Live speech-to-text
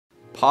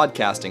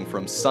podcasting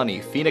from sunny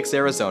Phoenix,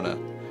 Arizona.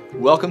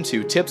 Welcome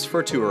to Tips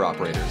for Tour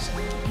Operators,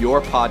 your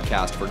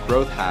podcast for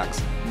growth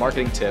hacks,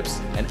 marketing tips,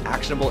 and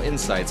actionable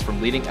insights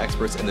from leading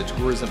experts in the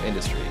tourism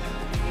industry.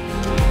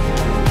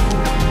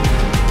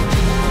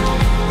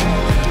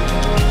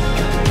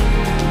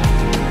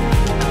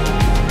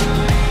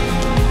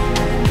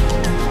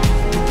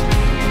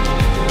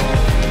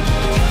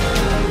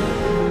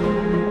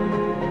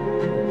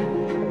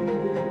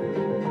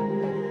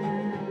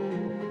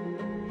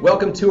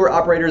 Welcome tour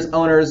operators,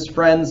 owners,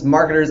 friends,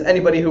 marketers,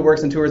 anybody who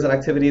works in tours and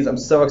activities. I'm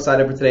so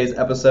excited for today's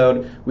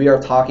episode. We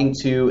are talking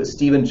to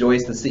Steve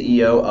Joyce, the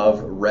CEO of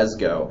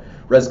Rezgo.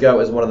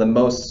 Rezgo is one of the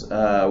most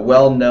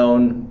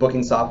well-known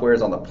booking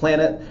softwares on the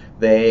planet.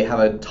 They have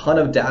a ton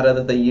of data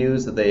that they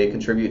use, that they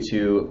contribute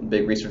to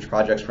big research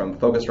projects from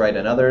Focusrite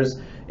and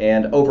others.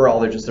 And overall,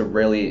 they're just a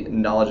really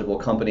knowledgeable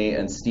company,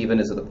 and Steven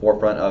is at the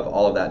forefront of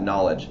all of that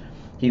knowledge.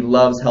 He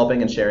loves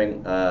helping and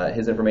sharing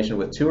his information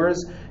with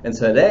tours. And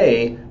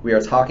today we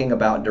are talking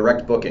about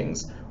direct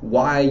bookings,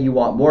 why you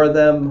want more of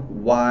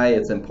them, why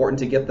it's important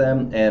to get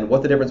them, and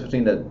what the difference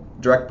between a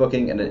direct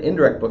booking and an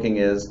indirect booking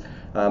is,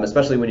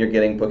 especially when you're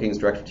getting bookings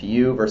direct to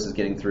you versus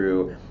getting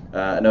through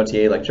an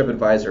OTA like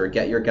TripAdvisor or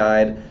Get Your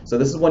Guide. So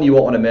this is one you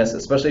won't want to miss,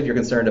 especially if you're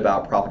concerned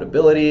about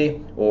profitability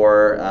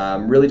or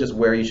really just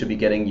where you should be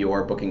getting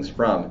your bookings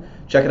from.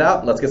 Check it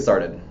out. Let's get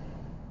started.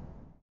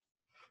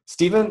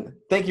 Stephen,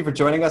 thank you for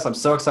joining us. I'm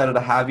so excited to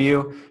have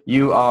you.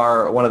 You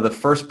are one of the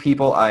first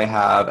people I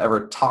have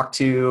ever talked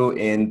to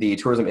in the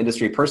tourism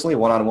industry personally,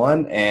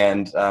 one-on-one,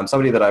 and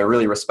somebody that I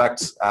really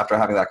respect after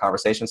having that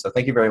conversation. So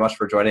thank you very much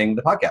for joining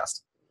the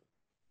podcast.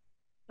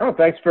 Oh,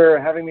 thanks for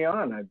having me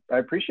on. I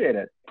appreciate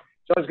it.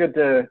 It's always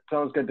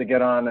good to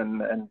get on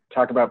and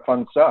talk about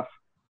fun stuff.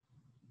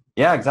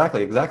 Yeah,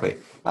 exactly.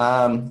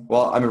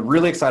 Well, I'm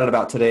really excited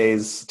about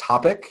today's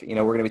topic. We're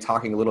going to be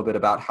talking a little bit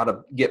about how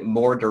to get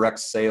more direct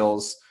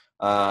sales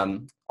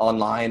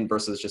online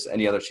versus just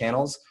any other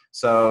channels.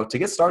 So to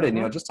get started,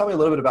 just tell me a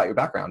little bit about your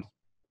background.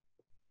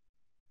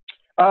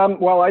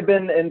 Well, I've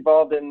been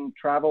involved in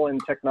travel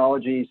and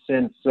technology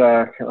since,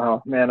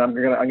 I'm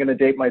gonna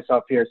date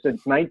myself here.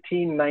 Since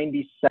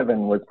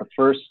 1997 was the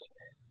first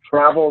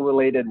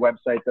travel-related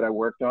website that I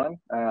worked on.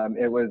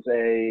 It was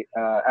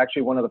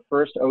actually one of the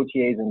first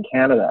OTAs in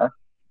Canada,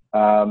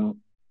 a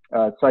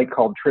site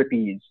called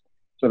TripAdvisor.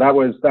 So that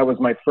was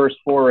my first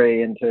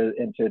foray into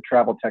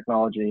travel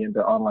technology,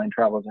 into online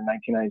travels in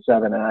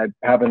 1997, and I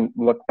haven't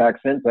looked back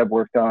since. I've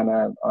worked on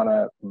a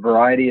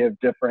variety of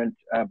different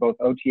both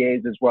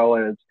OTAs as well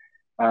as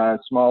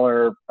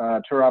smaller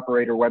tour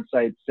operator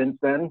websites since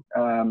then.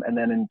 And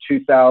then in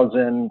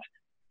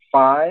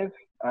 2005,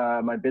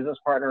 my business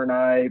partner and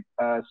I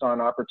saw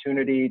an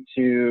opportunity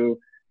to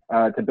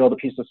build a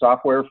piece of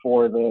software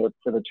for the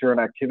tour and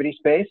activity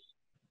space.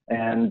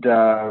 And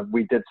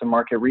we did some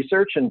market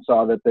research and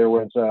saw that there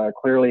was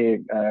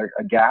clearly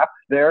a gap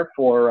there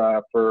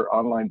for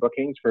online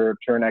bookings for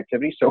tour and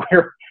activity. So we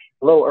were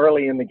a little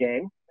early in the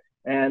game,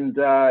 and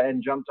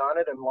jumped on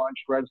it and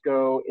launched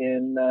Rezgo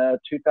in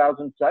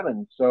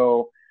 2007.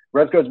 So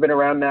Rezgo's been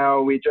around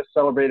now. We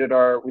celebrated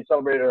our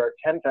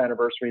 10th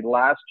anniversary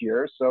last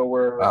year. So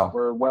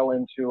we're well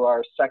into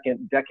our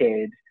second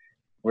decade,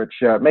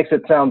 which makes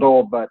it sound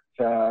old, but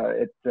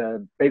it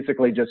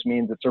basically just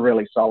means it's a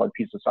really solid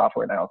piece of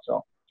software now.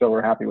 So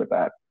we're happy with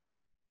that.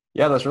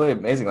 Yeah, that's really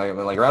amazing.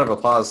 Like round of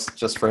applause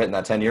just for hitting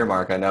that 10-year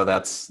mark. I know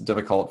that's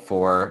difficult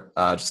for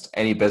just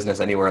any business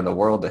anywhere in the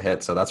world to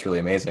hit. So that's really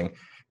amazing.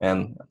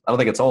 And I don't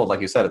think it's old.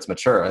 Like you said, it's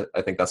mature.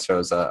 I think that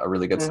shows a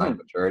really good sign of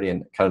maturity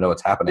and kind of know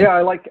what's happening. Yeah,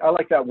 I like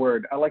that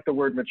word. I like the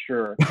word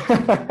mature.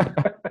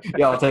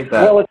 Yeah, I'll take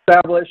that. Well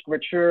established,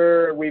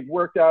 mature. We've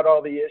worked out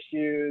all the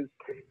issues,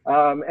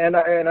 and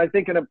I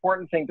think an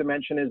important thing to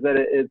mention is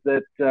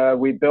that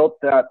we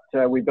built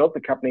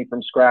the company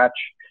from scratch,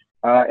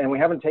 and we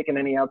haven't taken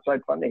any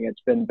outside funding. It's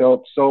been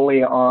built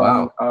solely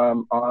on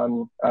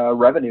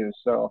revenue.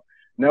 So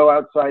no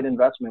outside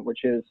investment,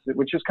 which is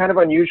kind of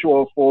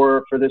unusual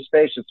for this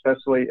space,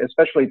 especially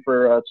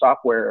for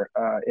software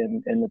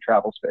in the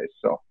travel space.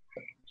 So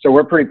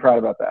we're pretty proud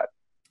about that.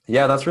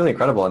 Yeah, that's really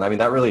incredible. And I mean,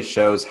 that really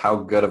shows how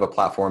good of a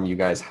platform you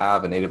guys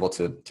have and able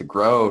to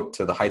grow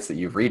to the heights that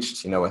you've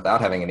reached,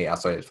 without having any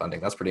outside funding.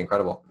 That's pretty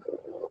incredible.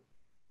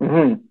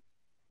 Mm-hmm.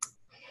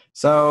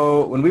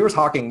 So when we were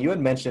talking, you had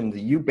mentioned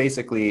you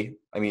basically,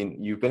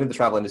 you've been in the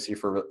travel industry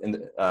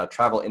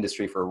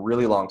for a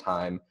really long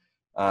time.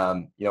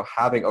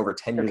 Having over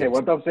 10 years. Okay,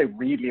 well, don't say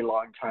really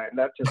long time.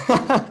 That just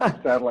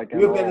sounds like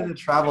you've been in the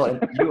travel,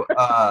 and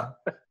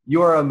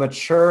you are a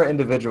mature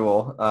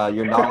individual.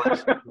 Your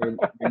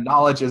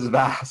knowledge is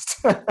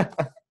vast.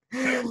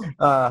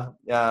 No,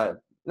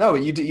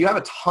 you have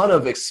a ton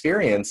of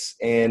experience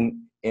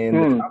in the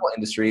travel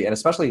industry, and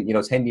especially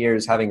 10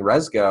 years having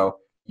Rezgo.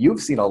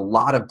 You've seen a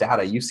lot of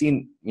data. You've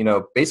seen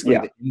basically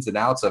the ins and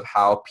outs of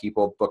how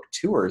people book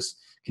tours.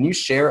 Can you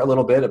share a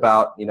little bit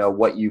about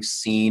what you've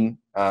seen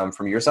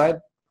from your side?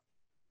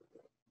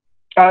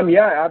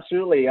 Yeah,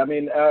 absolutely. I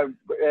mean,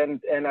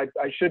 and I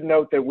should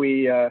note that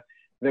we have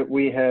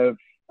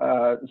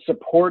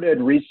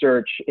supported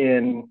research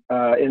in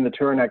the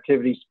tour and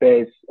activity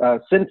space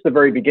since the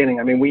very beginning.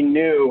 I mean, we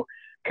knew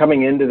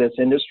coming into this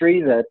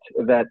industry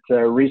that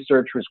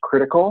research was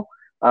critical.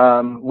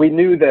 We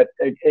knew that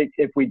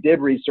if we did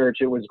research,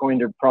 it was going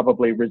to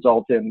probably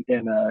result in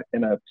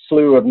a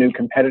slew of new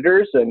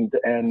competitors and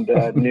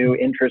new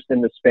interest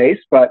in the space.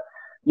 But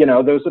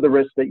those are the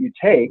risks that you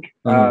take.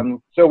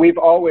 So we've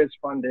always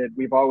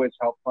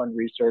helped fund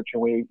research,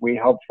 and we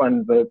help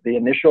fund the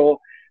initial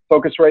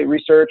Focusrite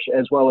research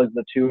as well as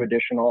the 2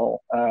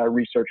 additional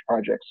research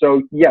projects.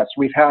 So yes,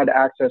 we've had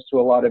access to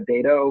a lot of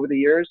data over the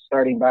years,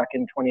 starting back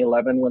in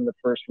 2011 when the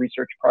first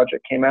research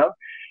project came out.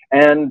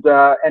 And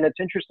it's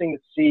interesting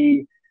to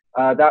see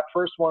that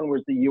first one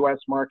was the U.S.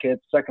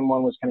 market, second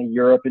one was kind of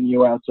Europe and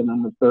U.S., and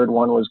then the third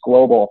one was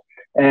global.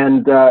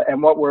 And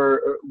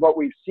what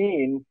we've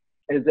seen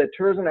is that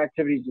tourism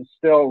activities is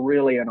still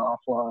really an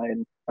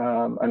offline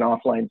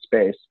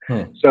space.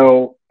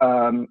 So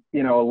a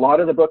lot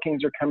of the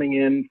bookings are coming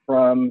in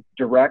from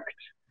direct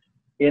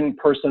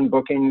in-person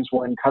bookings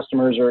when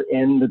customers are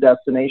in the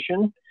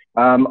destination.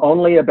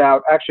 Only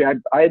about, actually,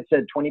 I had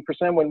said 20%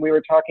 when we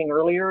were talking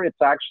earlier.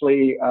 It's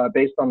actually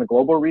based on the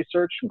global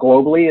research.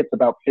 Globally, it's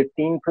about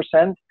 15%.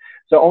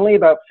 So only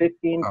about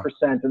 15%,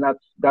 and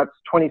that's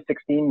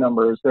 2016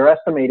 numbers. They're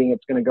estimating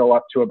it's going to go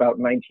up to about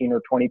 19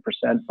 or 20%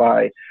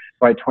 by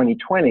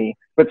 2020.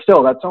 But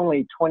still, that's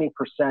only 20%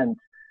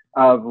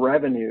 of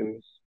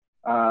revenues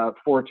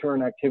for tour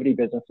and activity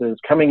businesses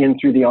coming in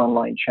through the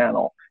online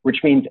channel, which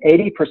means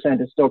 80%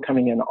 is still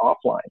coming in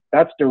offline.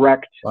 That's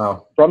direct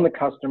from the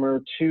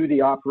customer to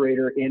the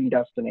operator in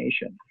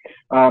destination.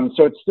 So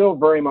it's still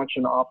very much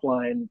an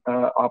offline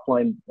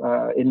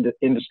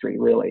industry,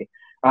 really.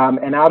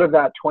 And out of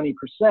that 20%,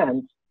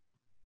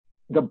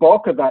 the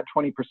bulk of that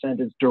 20%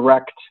 is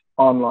direct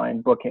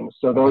online bookings.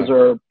 So those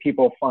are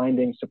people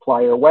finding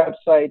supplier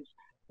websites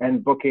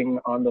and booking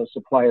on those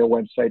supplier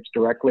websites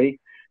directly.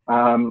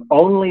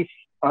 Only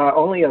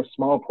a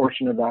small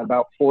portion of that,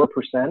 about 4%,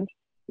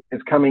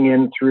 is coming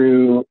in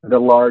through the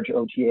large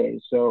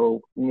OTAs.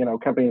 So,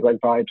 companies like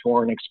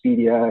Viator and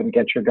Expedia and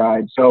Get Your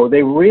Guide. So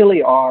they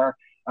really are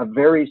a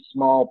very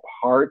small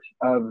part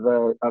of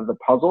the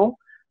puzzle.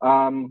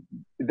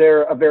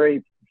 They're a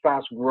very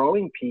fast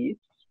growing piece.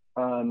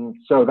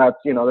 So that's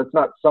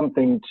not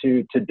something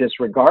to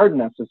disregard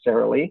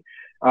necessarily.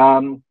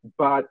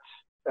 But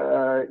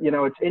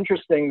it's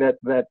interesting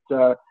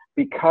that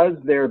because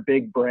they're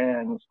big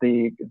brands,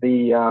 the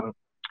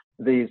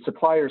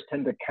suppliers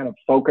tend to kind of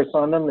focus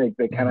on them.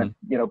 They kind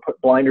of put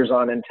blinders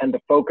on and tend to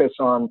focus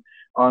on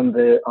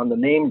the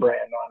name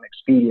brand, on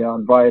Expedia,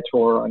 on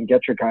Viator, on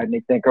Get Your Guide, and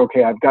they think,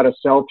 okay, I've got to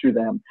sell through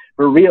them.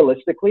 But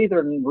realistically,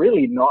 they're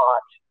really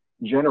not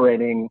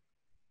generating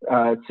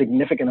a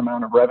significant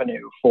amount of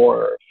revenue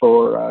for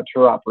tour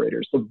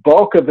operators. The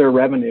bulk of their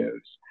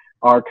revenues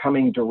are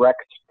coming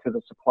direct to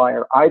the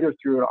supplier, either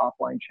through an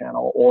offline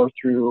channel or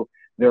through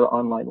their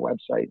online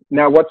website.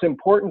 Now, what's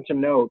important to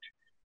note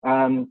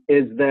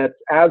is that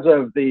as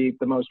of the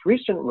most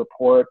recent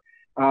report,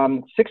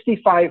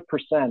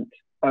 65%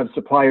 of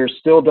suppliers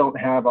still don't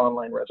have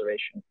online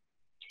reservation.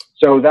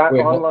 So that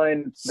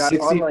online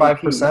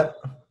 65%?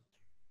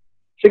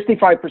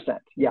 65%,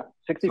 yeah.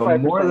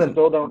 65% so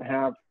still don't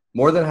have.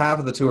 More than half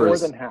of the tours. More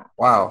than half.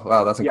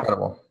 Wow, that's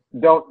incredible.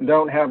 Yeah,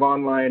 don't have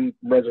online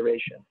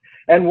reservation.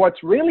 And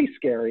what's really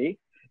scary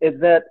is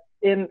that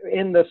in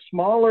the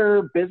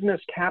smaller business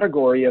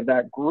category of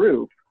that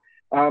group,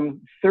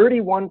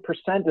 31%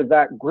 of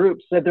that group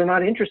said they're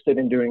not interested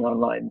in doing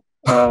online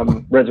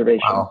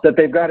reservations, that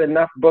they've got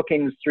enough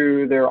bookings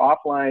through their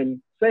offline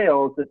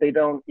sales that they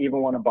don't even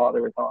want to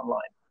bother with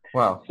online.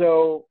 Wow.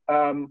 So,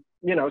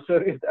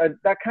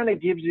 that kind of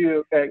gives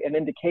you an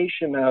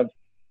indication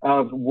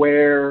of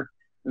where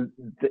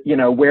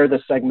the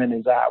segment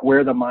is at,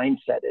 where the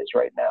mindset is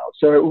right now.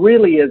 So it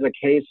really is a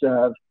case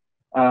of,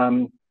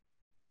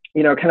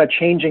 kind of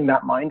changing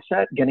that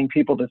mindset, getting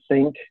people to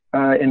think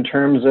in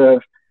terms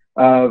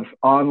of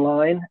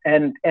online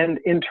and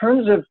in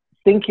terms of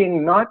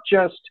thinking not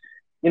just,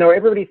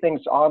 everybody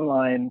thinks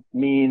online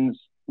means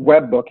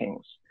web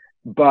bookings,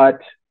 but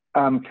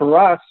for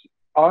us,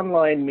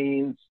 online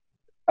means,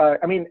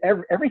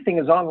 everything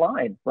is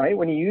online, right?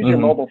 When you use your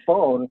mobile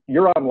phone,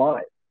 you're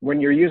online. When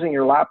you're using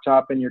your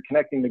laptop and you're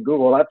connecting to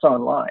Google, that's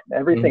online.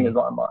 Everything is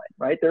online,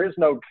 right? There's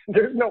no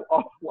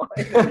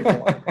offline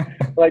anymore.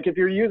 Like if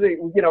you're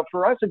using,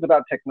 for us, it's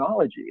about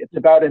technology. It's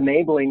about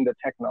enabling the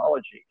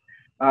technology.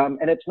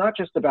 And it's not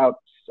just about,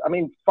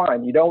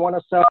 fine, you don't want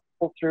to sell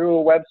through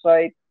a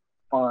website,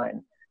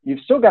 fine.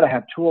 You've still got to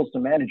have tools to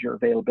manage your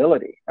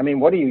availability.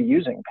 What are you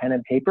using? Pen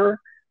and paper?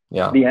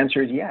 Yeah. The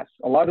answer is yes.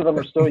 A lot of them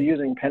are still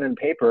using pen and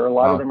paper. A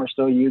lot of them are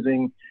still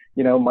using,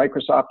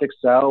 Microsoft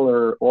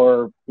Excel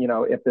or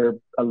if they're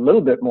a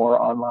little bit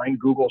more online,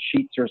 Google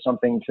Sheets or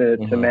something to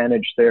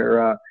manage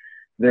their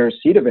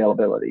seat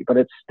availability. But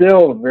it's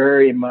still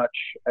very much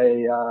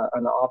an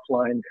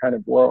offline kind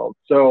of world.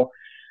 So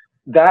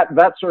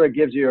that sort of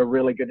gives you a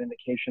really good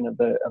indication of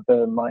the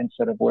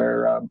mindset of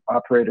where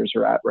operators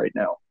are at right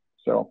now.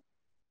 So.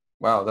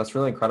 Wow, that's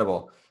really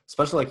incredible.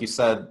 Especially like you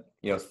said,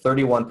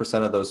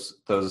 31% of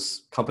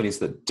those companies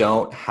that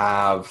don't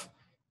have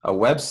a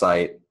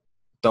website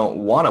don't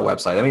want a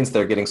website. That means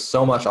they're getting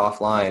so much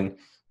offline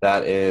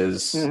that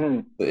is,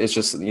 it's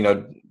just,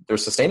 they're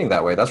sustaining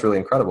that way. That's really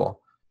incredible.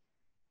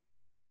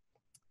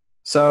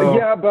 So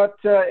yeah,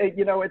 but at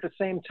the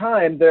same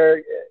time,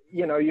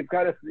 you've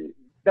got to.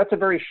 That's a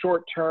very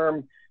short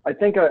term. I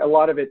think a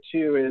lot of it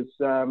too is,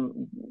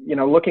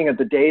 looking at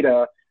the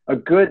data. A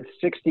good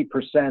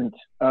 60%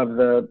 of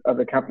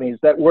the companies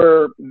that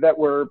were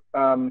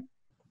in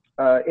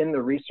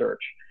the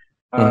research,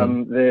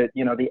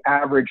 the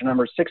average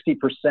number,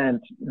 60%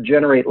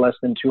 generate less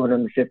than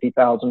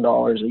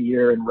 $250,000 a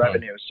year in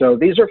revenue. So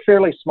these are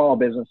fairly small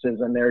businesses,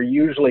 and they're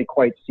usually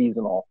quite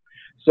seasonal.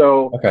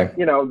 So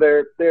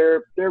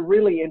they're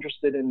really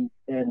interested in.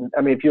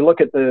 I mean, if you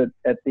look at the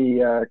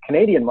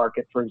Canadian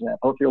market, for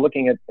example, if you're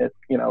looking at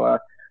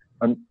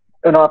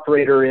an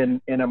operator in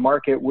a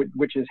market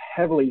which is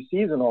heavily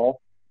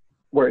seasonal,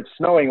 where it's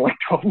snowing like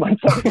 12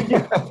 months out of the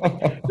year.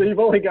 So you've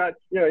only got,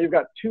 you've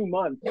got 2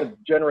 months to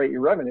generate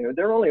your revenue.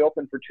 They're only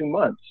open for 2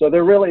 months. So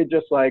they're really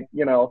just like,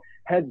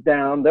 heads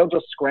down. They'll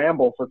just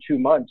scramble for 2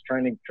 months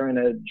trying to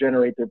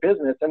generate their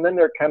business. And then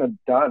they're kind of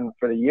done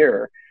for the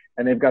year,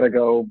 and they've got to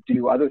go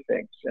do other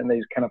things, and they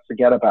just kind of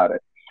forget about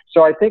it.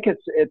 So I think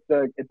it's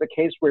a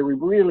case where we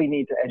really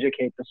need to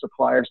educate the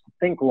suppliers to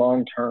think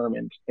long term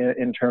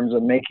in terms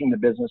of making the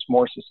business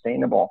more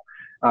sustainable.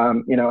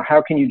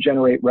 How can you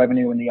generate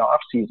revenue in the off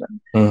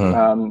season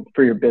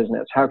for your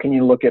business? How can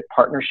you look at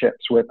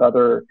partnerships with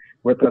other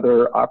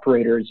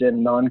operators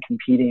in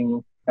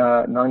non-competing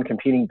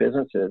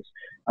businesses?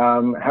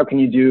 How can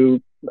you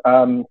do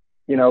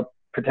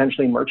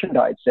potentially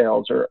merchandise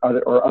sales or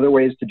other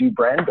ways to do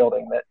brand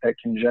building that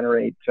can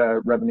generate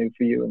revenue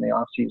for you in the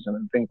off season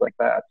and things like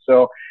that.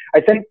 So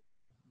I think,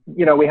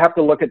 we have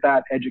to look at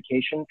that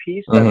education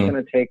piece. That's going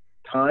to take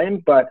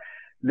time, but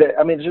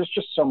there's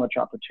just so much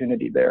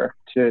opportunity there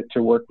to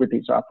work with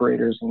these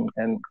operators and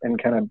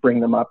kind of bring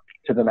them up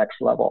to the next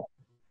level.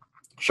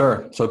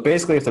 Sure. So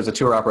basically, if there's a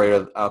tour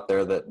operator out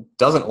there that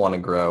doesn't want to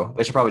grow,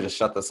 they should probably just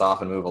shut this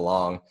off and move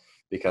along,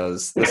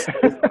 because this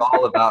is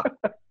all about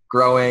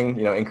growing,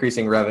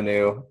 increasing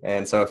revenue.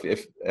 And so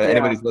if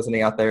anybody's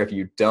listening out there, if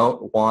you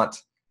don't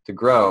want to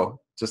grow,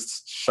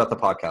 just shut the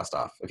podcast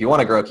off. If you want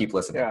to grow, keep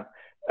listening. Yeah.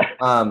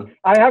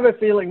 I have a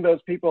feeling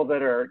those people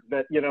that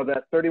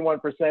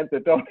 31%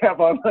 that don't have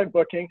online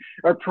booking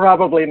are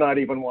probably not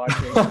even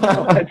watching.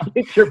 So I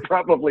think you're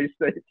probably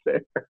safe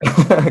there.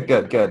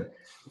 Good.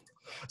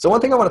 So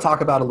one thing I want to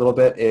talk about a little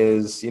bit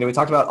is, we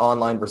talked about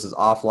online versus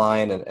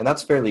offline, and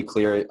that's fairly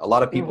clear. A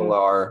lot of people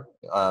are,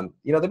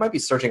 they might be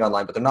searching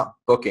online, but they're not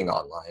booking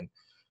online.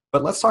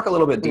 But let's talk a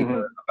little bit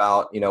deeper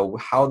about,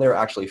 how they're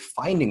actually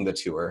finding the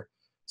tour.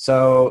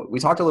 So we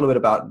talked a little bit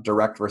about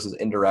direct versus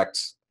indirect.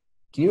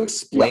 Can you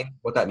explain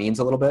what that means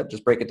a little bit?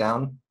 Just break it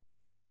down.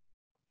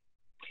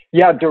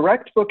 Yeah,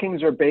 direct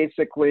bookings are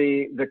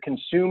basically the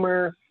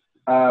consumer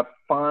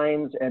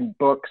finds and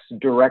books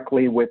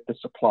directly with the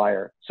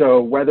supplier.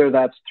 So whether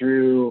that's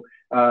through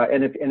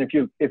if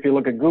you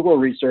look at Google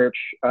research,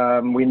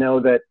 we know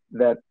that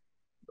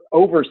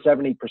over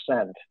 70%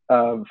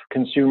 of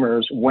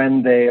consumers,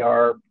 when they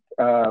are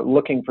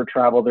looking for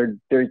travel,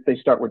 they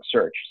start with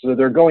search. So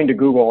they're going to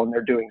Google and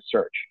they're doing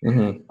search.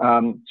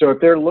 So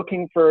if they're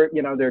looking for,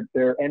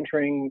 they're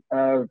entering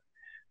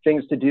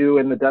things to do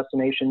in the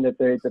destination that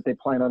they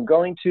plan on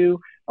going to.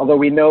 Although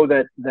we know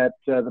that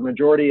the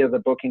majority of the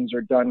bookings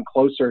are done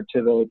closer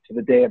to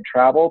the day of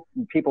travel.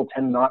 People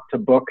tend not to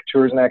book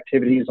tours and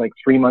activities like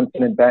 3 months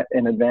in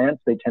advance.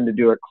 They tend to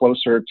do it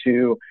closer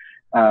to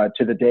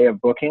the day of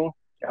booking.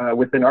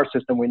 Within our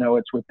system, we know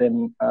it's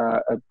within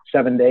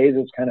 7 days.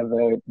 It's kind of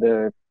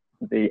the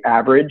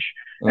average,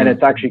 and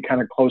it's actually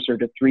kind of closer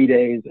to 3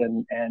 days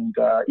and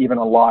even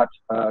a lot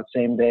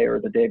same day or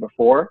the day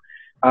before.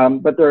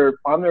 But they're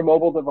on their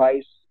mobile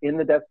device in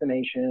the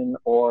destination,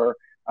 or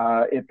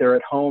if they're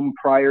at home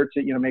prior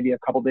to, maybe a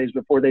couple days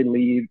before they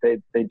leave,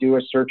 they do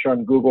a search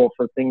on Google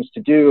for things to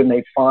do, and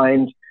they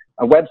find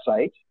a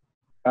website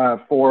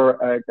for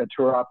a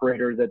tour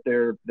operator that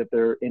they're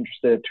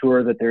interested, a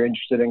tour that they're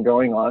interested in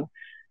going on.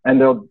 And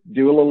they'll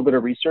do a little bit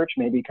of research,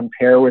 maybe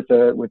compare with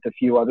a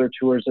few other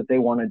tours that they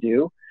want to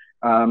do,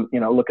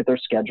 look at their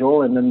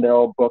schedule, and then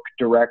they'll book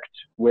directly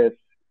with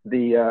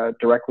the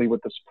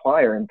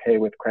supplier and pay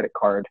with credit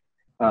card,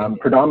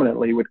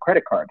 predominantly with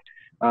credit card.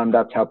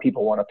 That's how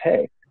people want to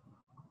pay,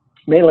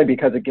 mainly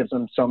because it gives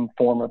them some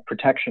form of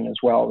protection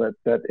as well,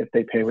 that if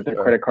they pay with their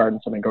credit card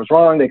and something goes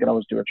wrong, they can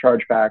always do a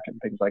chargeback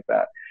and things like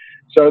that.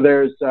 So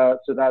there's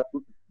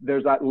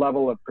that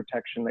level of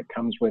protection that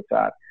comes with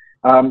that.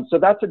 So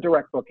that's a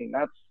direct booking.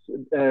 That's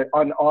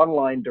an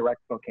online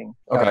direct booking.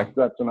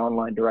 That's an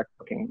online direct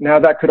booking. Now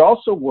that could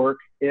also work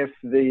if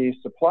the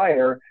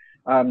supplier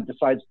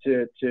decides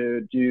to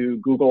do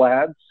Google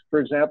ads, for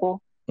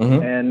example.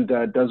 and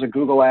does a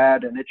Google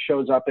ad, and it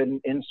shows up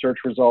in search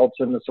results,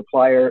 and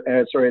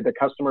the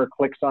customer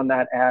clicks on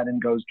that ad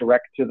and goes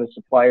direct to the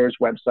supplier's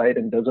website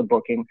and does a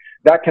booking.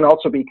 That can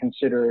also be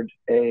considered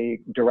a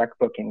direct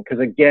booking, because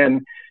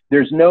again,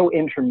 there's no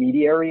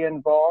intermediary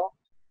involved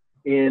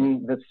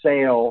in the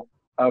sale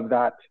of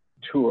that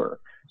tour.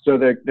 So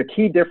the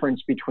key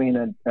difference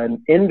between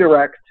an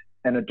indirect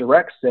and a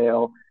direct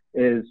sale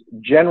is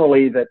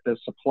generally that the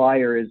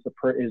supplier is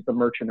the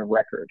merchant of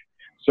record.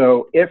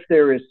 So if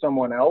there is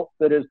someone else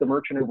that is the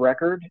merchant of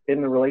record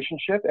in the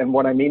relationship, and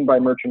what I mean by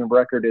merchant of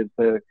record is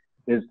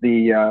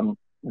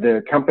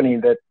the company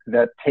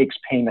that takes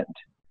payment,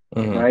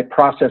 right,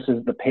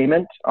 processes the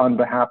payment on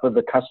behalf of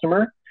the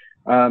customer.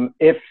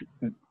 If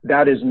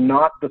that is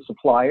not the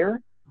supplier,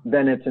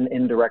 then it's an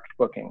indirect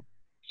booking.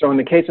 So in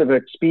the case of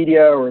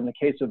Expedia or in the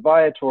case of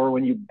Viator,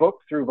 when you book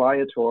through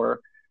Viator,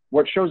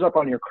 what shows up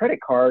on your credit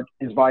card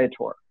is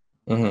Viator.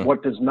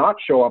 What does not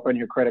show up on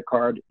your credit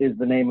card is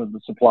the name of the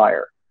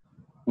supplier.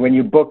 When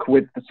you book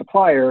with the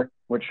supplier,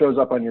 what shows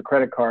up on your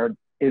credit card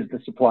is the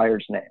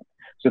supplier's name.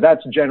 So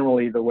that's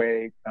generally the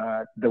way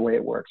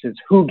it works. It's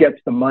who gets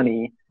the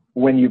money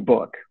when you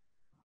book.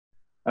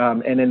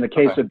 And in the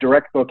case of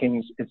direct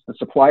bookings, it's the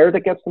supplier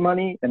that gets the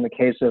money. In the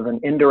case of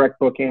an indirect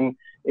booking,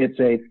 it's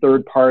a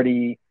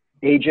third-party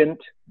agent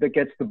that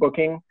gets the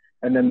booking.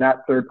 And then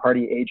that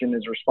third-party agent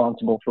is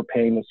responsible for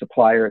paying the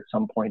supplier at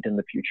some point in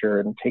the future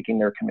and taking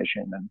their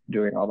commission and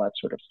doing all that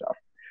sort of stuff.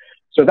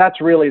 So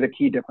that's really the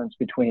key difference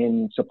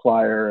between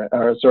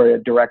a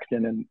direct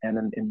and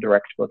an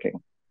indirect booking.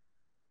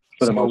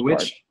 For the most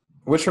part.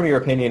 Which, from your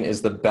opinion,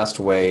 is the best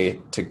way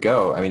to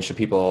go? I mean, should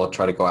people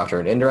try to go after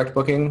an indirect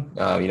booking,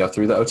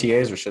 through the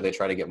OTAs, or should they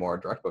try to get more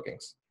direct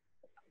bookings?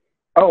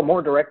 Oh,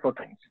 more direct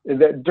bookings.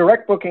 The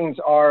direct bookings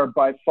are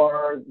by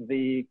far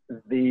the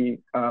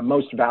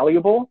most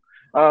valuable.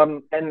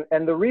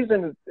 And the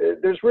reason,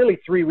 there's really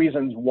three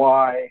reasons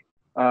why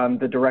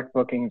the direct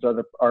bookings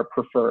are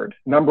preferred.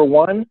 Number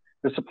one,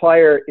 the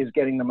supplier is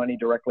getting the money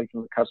directly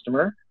from the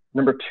customer.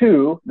 Number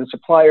two, the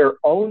supplier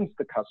owns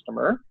the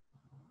customer.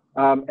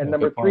 And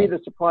number three, the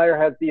supplier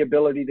has the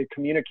ability to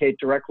communicate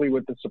directly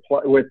with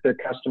the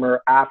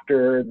customer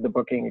after the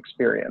booking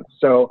experience.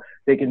 So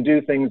they can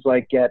do things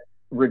like get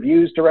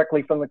reviews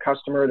directly from the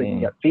customer. They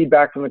can get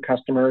feedback from the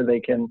customer. They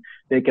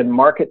can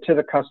market to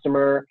the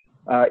customer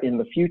in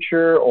the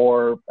future,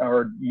 or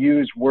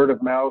use word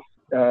of mouth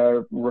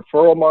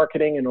referral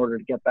marketing in order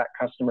to get that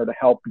customer to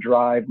help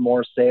drive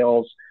more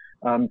sales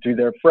to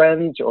their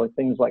friends or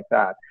things like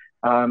that.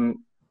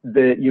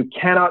 You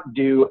cannot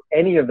do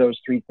any of those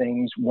three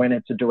things when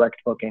it's a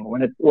direct booking.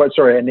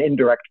 An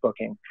indirect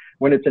booking.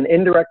 When it's an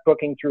indirect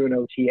booking through an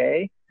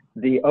OTA,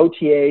 the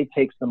OTA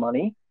takes the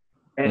money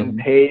and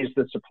pays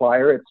the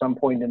supplier at some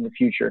point in the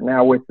future.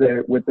 Now with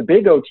the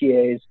big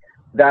OTAs,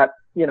 that's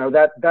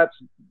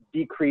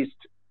decreased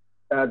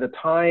the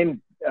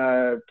time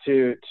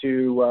to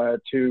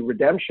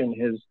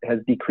redemption has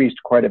decreased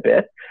quite a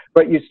bit,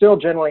 but you still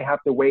generally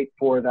have to wait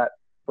for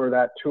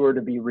that tour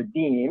to be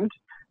redeemed.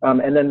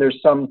 And then there's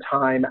some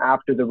time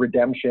after the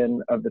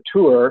redemption of the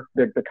tour,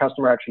 the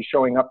customer actually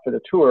showing up for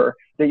the tour,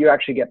 that you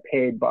actually get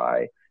paid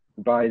by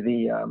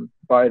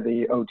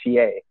the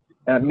OTA.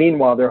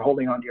 Meanwhile, they're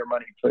holding on to your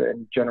money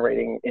and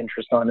generating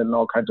interest on it and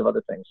all kinds of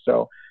other things.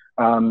 So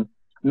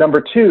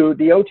number two,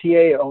 the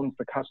OTA owns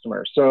the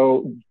customer.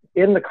 So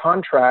in the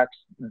contracts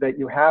that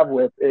you have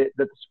that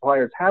the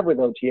suppliers have with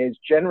OTAs,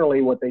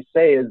 generally what they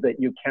say is that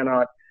you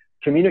cannot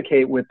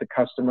communicate with the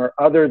customer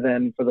other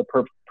than for the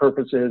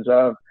purposes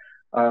of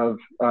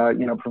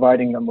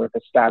providing them with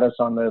a status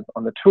on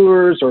the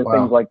tours or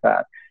things like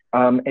that.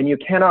 And you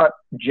cannot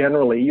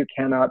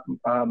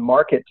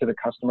market to the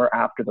customer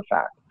after the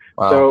fact.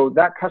 Wow. So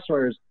that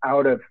customer is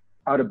out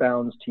of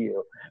bounds to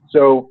you.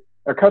 So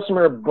a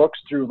customer books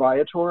through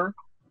Viator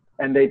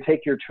and they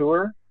take your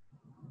tour.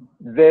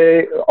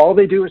 All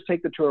they do is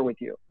take the tour with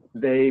you.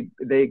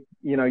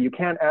 You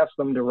can't ask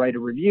them to write a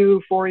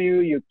review for you.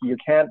 You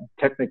can't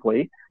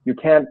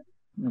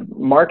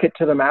market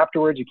to them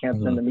afterwards. You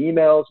can't send them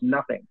emails,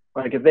 nothing.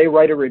 Like if they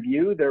write a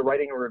review, they're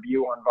writing a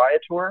review on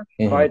Viator.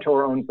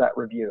 Viator owns that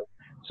review.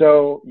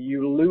 So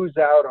you lose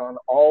out on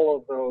all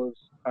of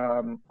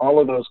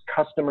those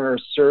customer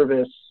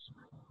service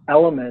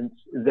elements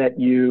that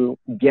you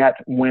get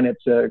when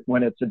it's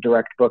a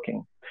direct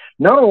booking.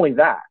 Not only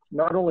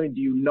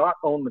do you not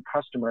own the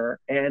customer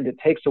and it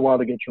takes a while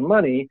to get your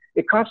money,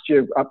 it costs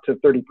you up to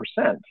 30%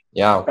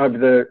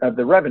 of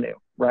the revenue,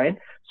 right?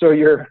 So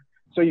you're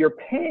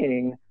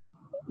paying,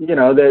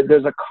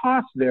 there's a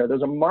cost there.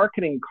 There's a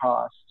marketing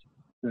cost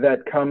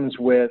that comes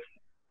with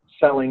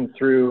selling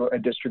through a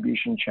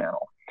distribution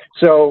channel.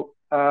 So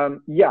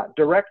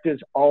direct is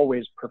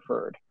always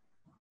preferred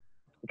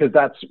because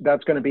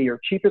that's going to be your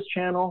cheapest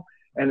channel,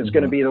 and it's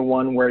going to be the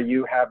one where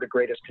you have the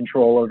greatest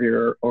control over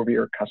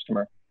your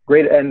customer.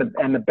 And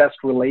the best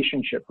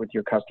relationship with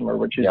your customer,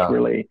 which is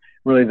really,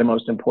 really the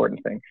most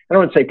important thing. I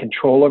don't want to say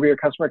control over your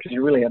customer because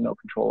you really have no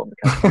control over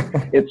the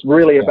customer. It's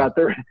really about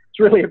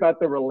really about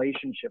the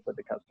relationship with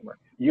the customer.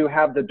 You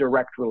have the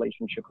direct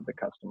relationship with the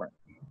customer.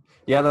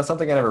 Yeah, that's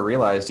something I never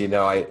realized.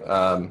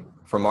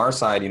 From our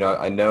side,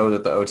 I know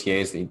that the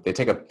OTAs, they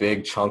take a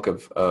big chunk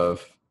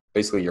of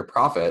basically your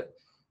profit,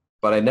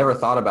 but I never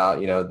thought about,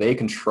 they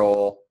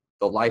control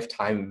the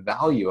lifetime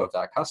value of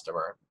that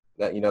customer.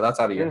 That's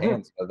out of your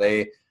hands.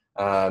 They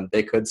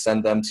could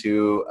send them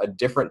to a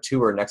different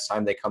tour next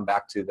time they come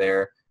back to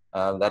their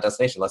that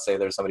destination. Let's say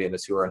there's somebody in a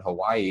tour in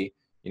Hawaii.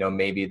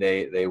 Maybe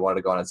they want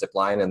to go on a zip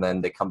line and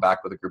then they come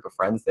back with a group of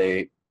friends.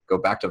 They go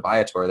back to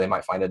Viator. They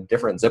might find a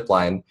different zip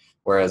line.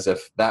 Whereas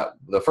if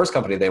the first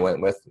company they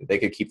went with, they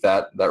could keep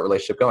that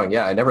relationship going.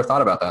 Yeah, I never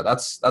thought about that.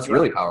 That's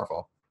really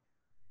powerful.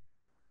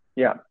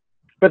 Yeah,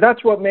 but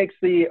that's what makes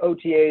the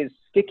OTAs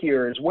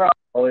stickier as well.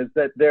 Is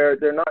that they're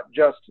not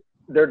just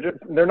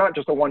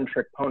a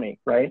one-trick pony,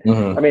 right?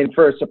 Mm-hmm. I mean,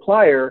 for a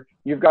supplier,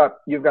 you've got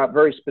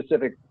very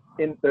specific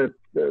in the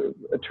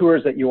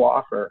tours that you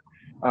offer,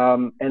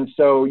 and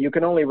so you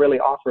can only really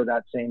offer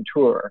that same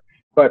tour.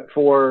 But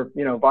for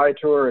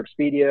Viator or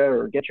Expedia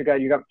or Get Your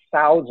Guide, you got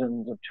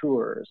thousands of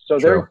tours. So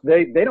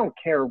they don't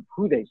care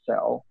who they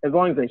sell as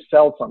long as they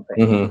sell something,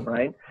 mm-hmm.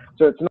 right?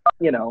 So it's not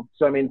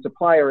So I mean,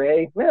 supplier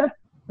A,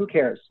 who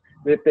cares?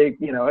 If they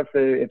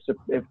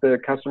if the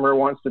customer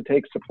wants to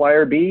take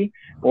supplier B,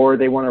 or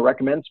they want to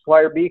recommend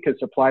supplier B because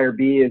supplier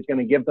B is going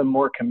to give them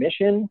more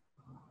commission,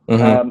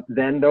 mm-hmm.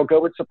 then they'll go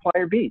with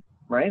supplier B,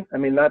 right? I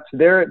mean,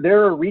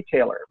 they're a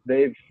retailer.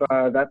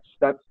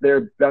 That's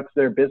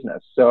their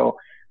business. So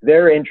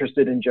they're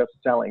interested in just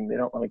selling. They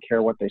don't really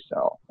care what they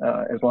sell,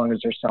 as long as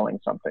they're selling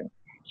something.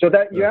 So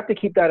that you have to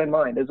keep that in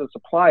mind. As a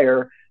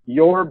supplier,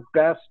 your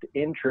best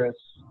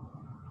interests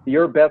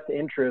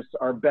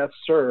are best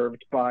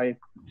served by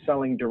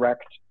selling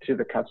direct to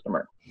the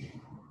customer.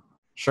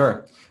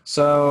 Sure.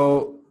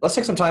 So let's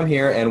take some time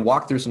here and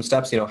walk through some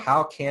steps.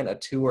 How can a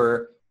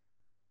tour,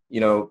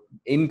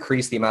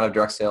 increase the amount of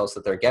direct sales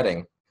that they're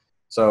getting?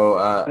 So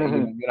mm-hmm.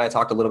 you and I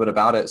talked a little bit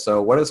about it.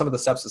 So what are some of the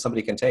steps that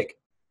somebody can take?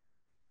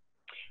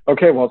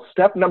 Okay, well,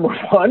 step number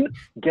one,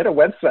 get a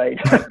website.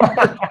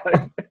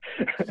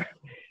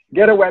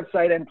 Get a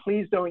website, and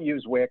please don't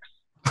use Wix.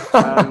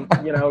 Put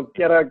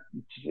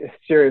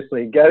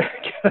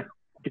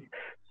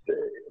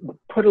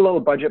a little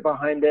budget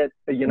behind it.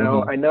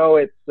 Mm-hmm. I know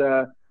it's,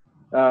 you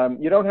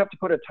don't have to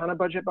put a ton of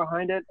budget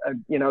behind it.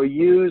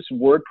 Use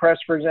WordPress,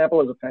 for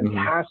example, is a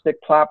fantastic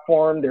mm-hmm.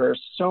 platform. There are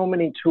so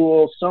many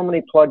tools, so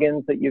many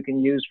plugins that you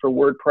can use for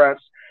WordPress.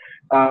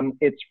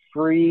 It's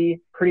free.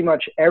 Pretty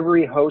much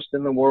every host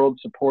in the world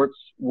supports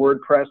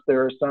WordPress.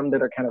 There are some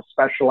that are kind of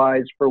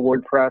specialized for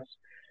WordPress.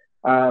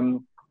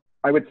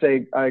 I would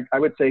say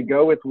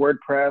go with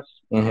WordPress.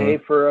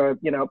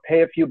 Mm-hmm.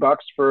 Pay a few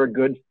bucks for a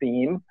good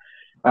theme.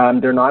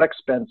 They're not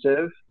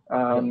expensive.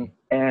 And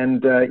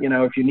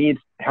if you need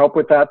help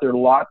with that, there are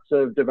lots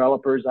of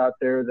developers out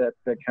there that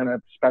kind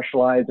of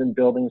specialize in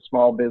building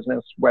small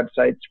business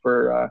websites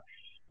for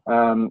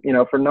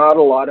not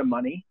a lot of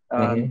money.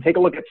 Mm-hmm. Take a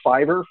look at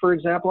Fiverr, for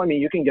example. I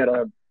mean, you can get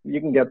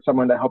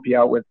someone to help you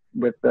out with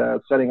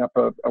setting up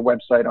a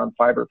website on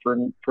Fiverr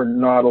for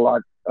not a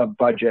lot of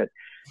budget.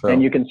 Sure.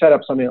 And you can set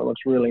up something that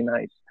looks really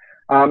nice.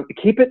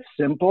 Keep it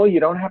simple. You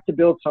don't have to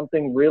build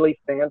something really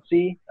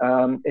fancy.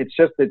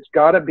 It's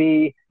got to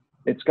be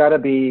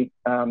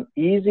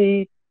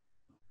easy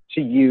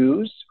to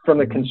use from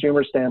the mm-hmm.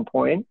 consumer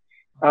standpoint,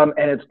 and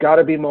it's got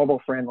to be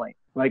mobile friendly.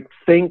 Like,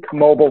 think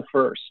mobile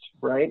first,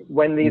 right?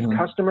 When these mm-hmm.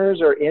 customers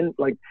are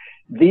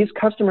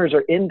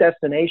in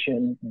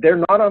destination, they're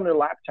not on their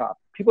laptop.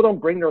 People don't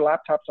bring their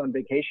laptops on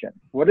vacation.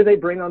 What do they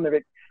bring on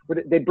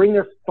they bring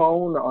their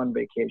phone on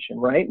vacation,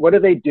 right? What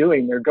are they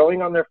doing? They're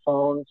going on their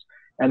phones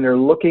and they're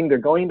going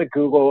to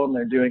Google and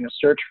they're doing a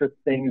search for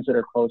things that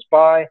are close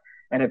by.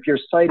 And if your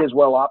site is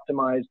well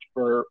optimized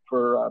for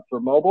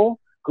mobile,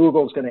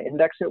 Google's going to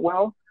index it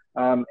well.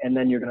 And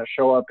then you're going to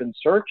show up in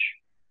search.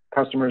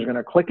 Customers are going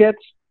to click it.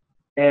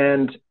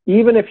 And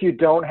even if you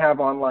don't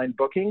have online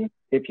booking,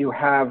 if you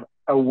have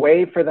a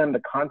way for them to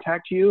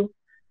contact you,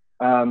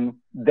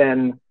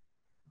 then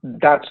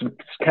that's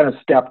kind of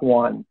step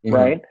one, mm-hmm.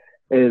 right?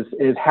 Is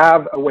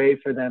have a way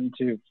for them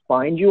to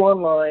find you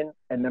online,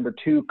 and number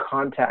two,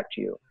 contact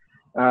you.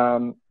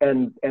 And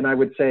I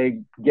would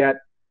say get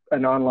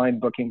an online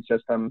booking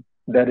system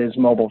that is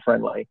mobile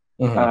friendly,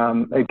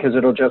 mm-hmm. Because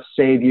it'll just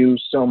save you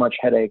so much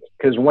headache.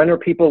 Because when are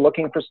people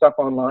looking for stuff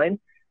online?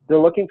 They're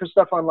looking for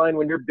stuff online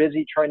when you're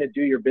busy trying to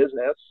do your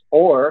business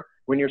or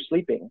when you're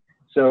sleeping.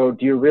 So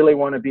do you really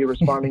want to be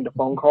responding to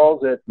phone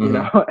calls at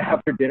mm-hmm.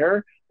 After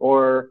dinner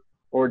or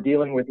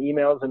dealing with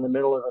emails in the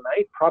middle of the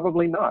night?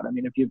 Probably not. I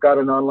mean, if you've got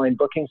an online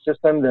booking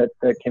system that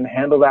can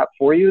handle that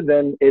for you,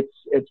 then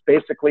it's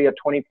basically a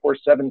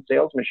 24/7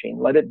 sales machine.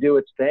 Let it do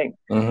its thing.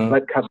 Mm-hmm.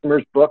 Let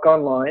customers book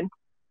online,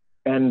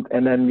 and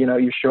then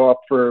you show up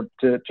to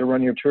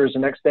run your tours the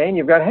next day, and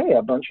you've got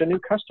a bunch of new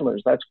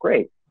customers. That's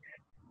great.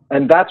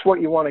 And that's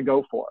what you want to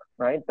go for,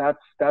 right?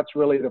 That's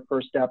really the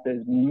first step,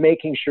 is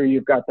making sure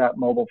you've got that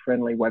mobile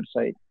friendly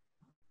website,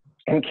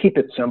 and keep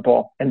it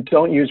simple, and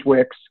don't use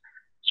Wix.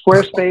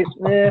 Squarespace,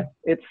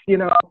 it's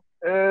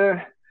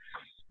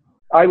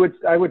I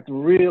would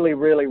really,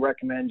 really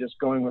recommend just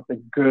going with a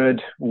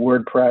good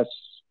WordPress,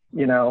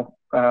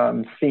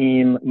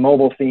 theme,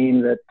 mobile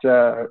theme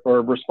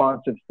or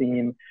responsive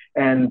theme,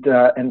 and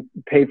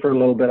pay for a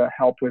little bit of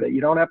help with it.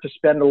 You don't have to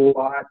spend a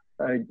lot.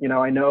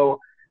 I know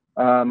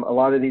a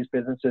lot of these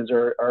businesses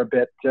are a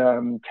bit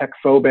tech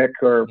phobic,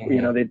 or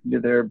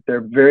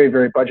they're very,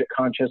 very budget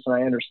conscious, and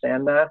I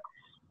understand that,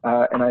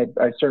 and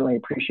I certainly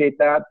appreciate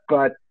that.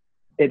 But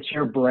it's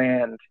your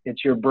brand, and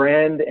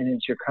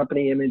it's your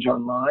company image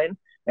online,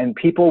 and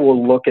people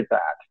will look at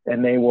that,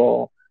 and they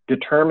will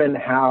determine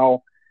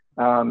how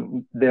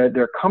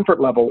their comfort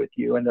level with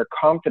you and their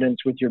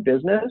confidence with your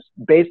business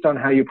based on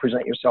how you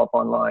present yourself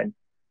online,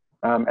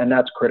 and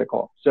that's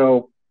critical.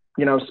 So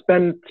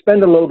spend a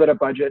little bit of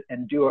budget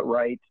and do it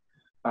right.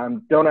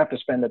 Don't have to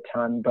spend a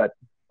ton, but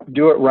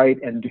do it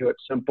right and do it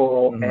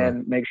simple,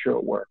 and make sure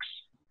it works.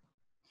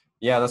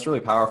 Yeah, that's really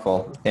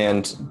powerful.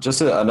 And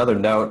just another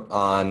note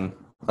on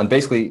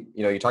basically,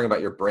 you're talking about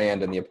your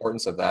brand and the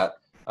importance of that.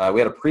 We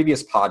had a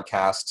previous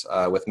podcast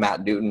with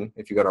Matt Newton.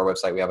 If you go to our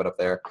website, we have it up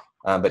there.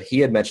 But he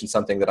had mentioned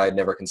something that I had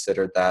never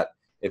considered, that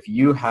if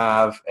you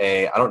have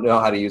I don't know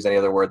how to use any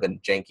other word than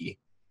janky.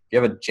 If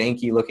you have a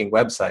janky looking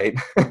website,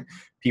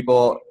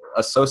 people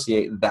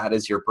associate that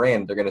as your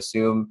brand. They're going to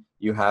assume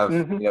you have,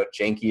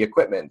 janky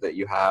equipment, that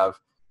you have,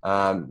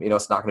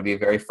 it's not going to be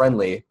very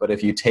friendly. But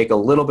if you take a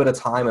little bit of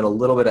time and a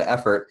little bit of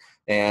effort,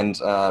 and,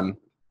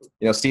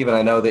 Stephen,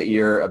 I know that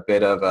you're a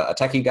bit of a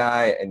techie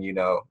guy, and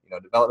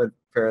development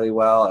fairly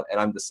well, and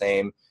I'm the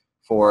same.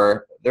 There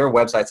are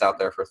websites out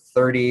there for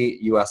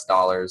 $30 US.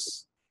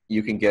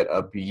 You can get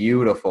a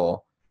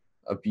beautiful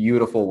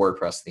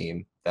WordPress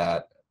theme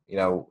that,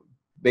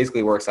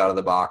 basically works out of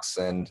the box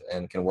and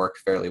can work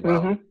fairly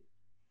well.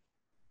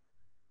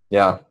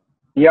 Yeah.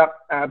 Yep.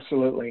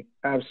 Absolutely.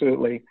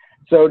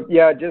 So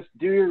yeah, just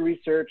do your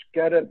research,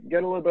 get a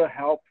little bit of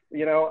help.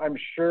 I'm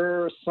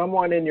sure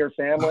someone in your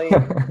family,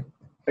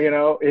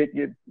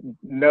 it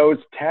knows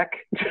tech,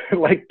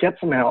 like, get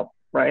some help,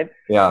 right?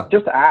 Yeah.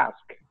 Just ask.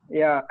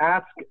 Yeah.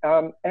 Ask.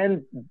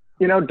 And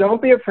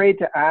don't be afraid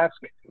to ask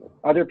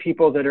other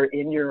people that are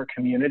in your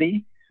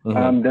community,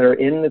 that are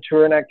in the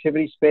tour and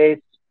activity space.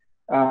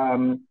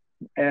 And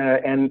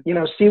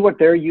see what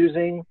they're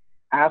using.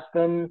 Ask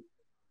them.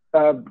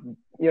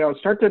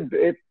 Start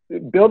to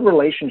build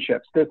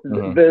relationships.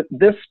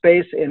 This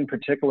space in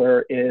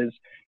particular is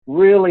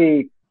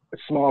really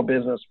small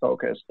business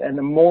focused, and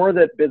the more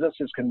that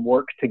businesses can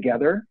work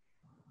together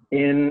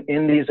in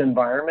these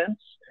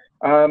environments,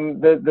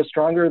 the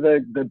stronger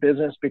the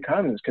business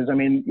becomes. Because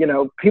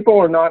people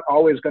are not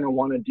always going to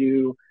want to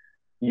do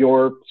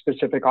your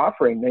specific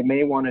offering. They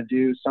may want to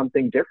do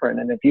something different.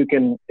 And if you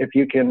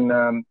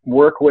can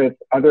work with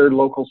other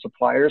local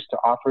suppliers to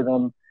offer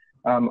them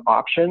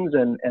options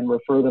and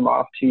refer them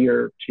off to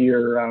your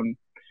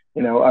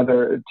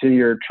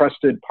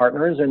trusted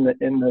partners in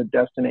the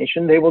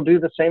destination, they will do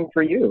the same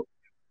for you.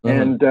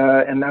 And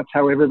that's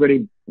how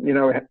everybody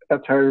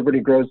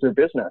grows their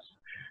business.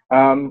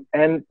 And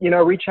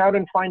reach out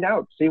and find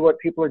out, see what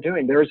people are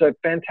doing. There's a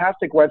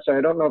fantastic website.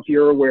 I don't know if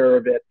you're aware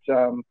of it,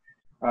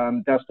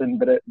 Dustin,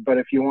 but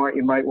if you want,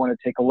 you might want to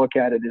take a look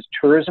at it. Is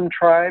Tourism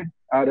Tribe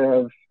out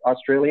of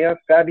Australia.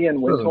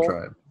 Fabian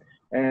Wintle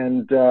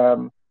and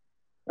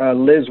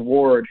Liz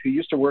Ward, who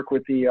used to work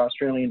with the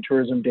Australian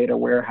Tourism Data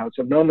Warehouse.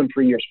 I've known them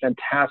for years.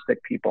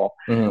 Fantastic people.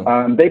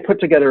 They put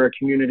together a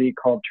community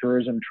called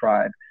Tourism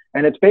Tribe,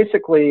 and it's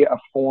basically a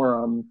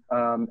forum,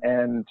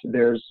 and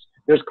there's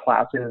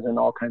classes and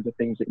all kinds of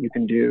things that you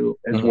can do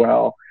as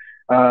well.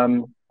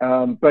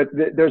 But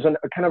there's a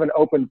kind of an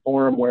open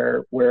forum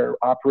where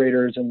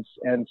operators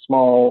and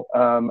small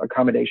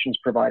accommodations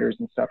providers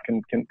and stuff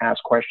can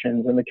ask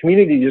questions, and the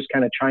community just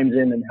kind of chimes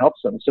in and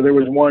helps them. So there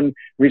was one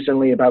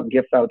recently about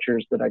gift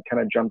vouchers that I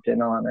kind of jumped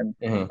in on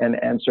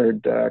and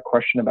answered a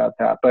question about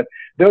that. But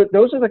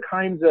those are the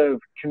kinds of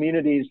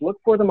communities. Look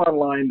for them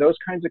online. Those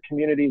kinds of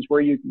communities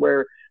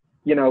where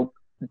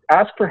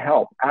ask for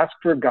help, ask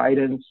for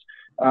guidance.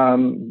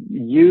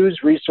 Use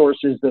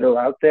resources that are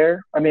out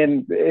there. I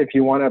mean, if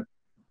you want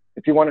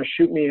to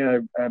shoot me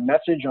a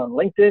message on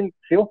LinkedIn,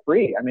 feel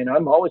free. I mean,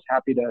 I'm always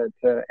happy to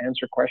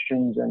answer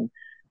questions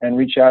and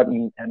reach out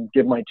and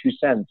give my 2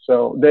 cents.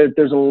 So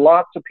there's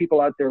lots of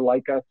people out there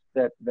like us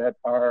that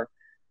are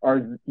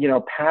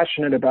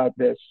passionate about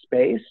this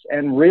space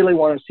and really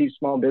want to see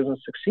small business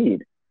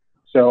succeed.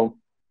 So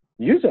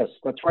use us.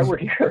 That's why we're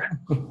here.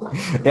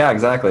 Yeah,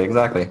 exactly.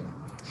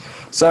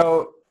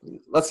 So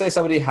let's say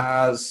somebody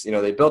has,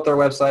 they built their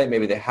website,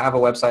 maybe they have a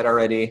website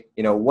already.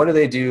 What do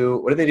they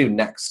do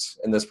next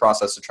in this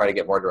process to try to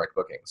get more direct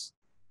bookings?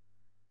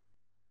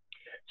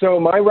 So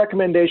my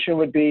recommendation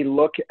would be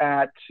look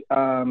at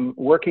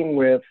working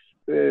with,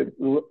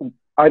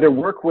 either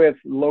work with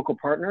local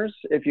partners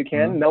if you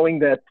can, knowing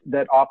that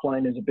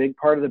offline is a big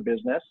part of the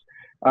business.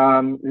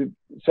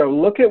 So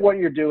look at what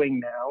you're doing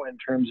now in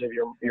terms of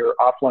your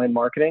offline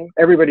marketing.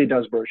 Everybody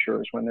does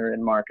brochures when they're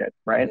in market,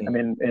 right? I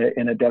mean,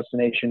 in a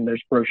destination,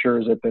 there's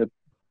brochures at the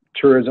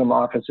tourism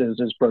offices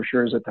as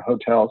brochures at the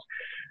hotels.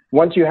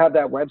 Once you have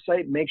that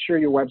website, make sure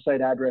your website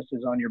address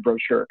is on your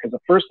brochure, because the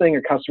first thing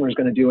a customer is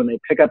going to do when they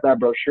pick up that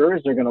brochure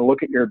is they're going to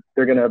look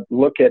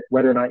at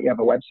whether or not you have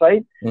a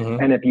website.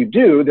 Mm-hmm. And if you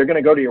do, they're going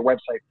to go to your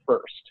website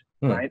first,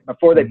 right?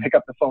 Before they pick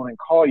up the phone and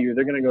call you,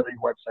 they're going to go to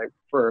your website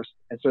first.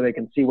 And so they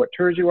can see what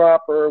tours you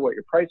offer, what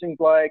your pricing's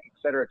like, et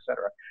cetera, et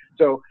cetera.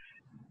 So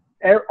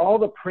all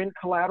the print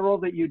collateral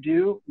that you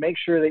do, make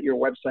sure that your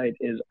website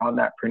is on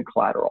that print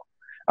collateral.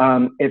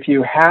 If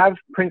you have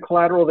print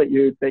collateral that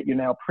you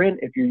now print,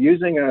 if you're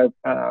using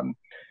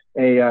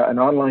an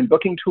online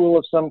booking tool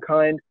of some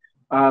kind,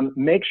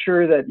 make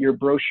sure that your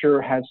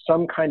brochure has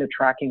some kind of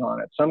tracking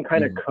on it, some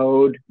kind of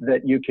code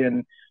that you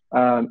can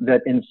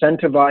that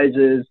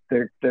incentivizes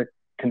the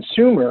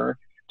consumer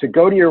to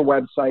go to your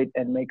website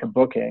and make a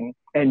booking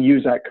and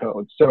use that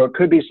code. So it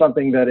could be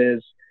something that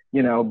is,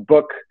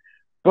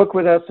 book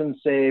with us and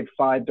save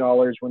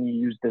 $5 when you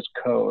use this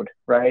code,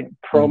 right?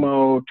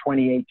 Promo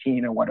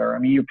 2018 or whatever. I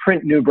mean, you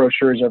print new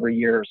brochures every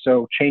year,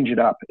 so change it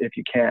up if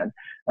you can,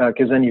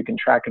 because then you can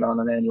track it on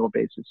an annual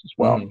basis as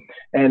well.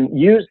 And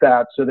use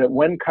that so that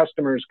when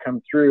customers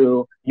come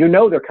through,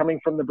 they're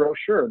coming from the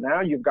brochure. Now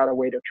you've got a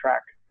way to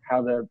track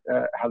how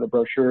the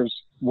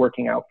brochure's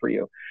working out for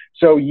you.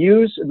 So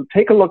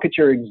take a look at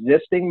your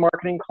existing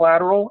marketing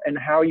collateral and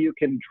how you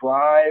can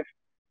drive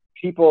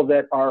people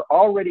that are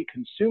already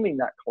consuming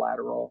that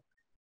collateral.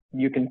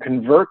 You can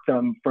convert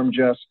them from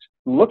just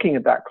looking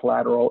at that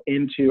collateral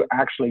into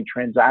actually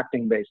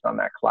transacting based on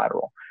that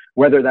collateral,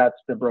 whether that's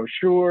the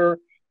brochure,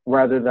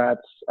 whether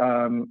that's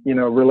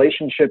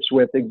relationships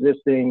with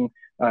existing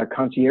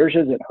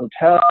concierges at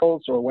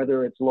hotels, or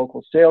whether it's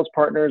local sales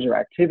partners or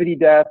activity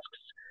desks,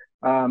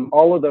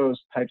 all of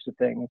those types of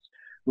things.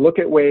 Look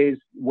at ways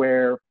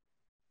where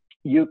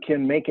you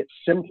can make it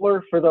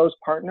simpler for those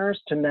partners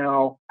to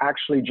now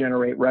actually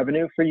generate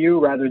revenue for you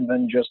rather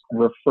than just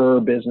refer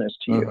business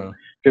to you.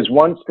 Because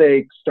once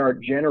they start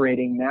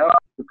generating, now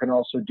you can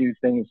also do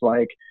things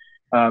like,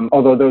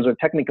 although those are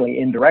technically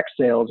indirect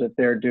sales if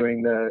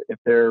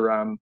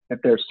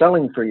they're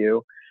selling for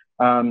you,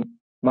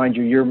 mind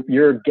you,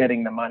 you're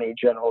getting the money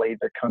generally.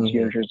 The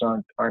concierges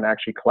aren't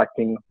actually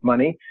collecting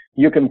money.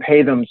 You can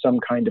pay them some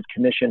kind of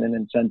commission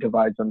and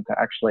incentivize them to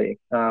actually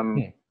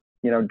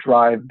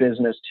drive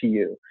business to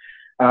you.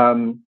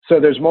 So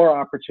there's more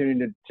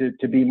opportunity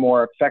to be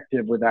more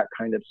effective with that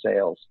kind of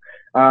sales.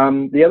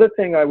 The other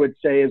thing I would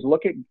say is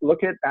look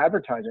at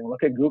advertising,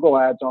 look at Google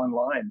Ads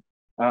online.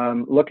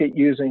 Look at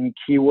using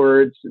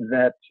keywords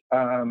that,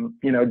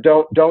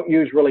 don't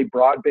use really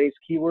broad-based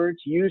keywords.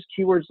 Use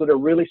keywords that are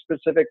really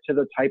specific to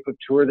the type of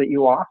tour that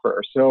you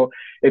offer. So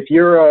if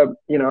you're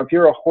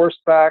a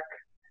horseback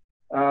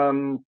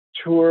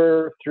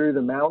tour through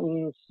the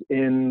mountains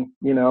on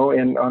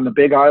the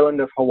Big Island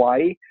of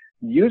Hawaii,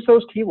 use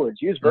those keywords.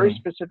 Use very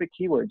specific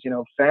keywords.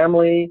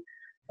 Family.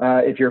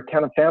 If you're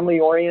kind of family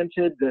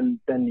oriented,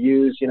 then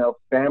use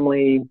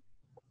family,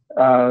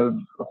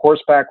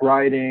 horseback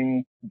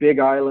riding, Big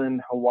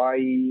Island,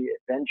 Hawaii,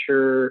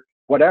 adventure,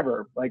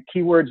 whatever. Like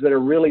keywords that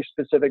are really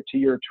specific to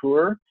your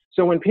tour.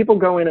 So when people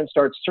go in and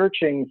start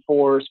searching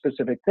for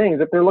specific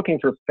things, if they're looking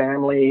for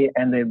family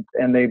and they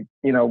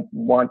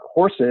want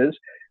horses,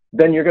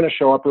 then you're going to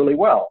show up really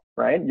well,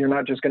 right? You're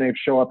not just going to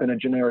show up in a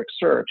generic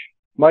search.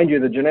 Mind you,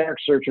 the generic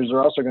searches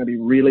are also going to be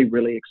really,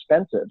 really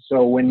expensive.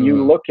 So when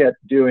you look at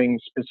doing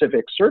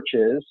specific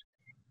searches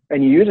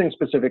and you're using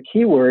specific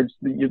keywords,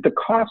 the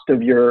cost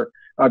of your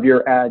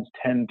ads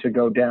tend to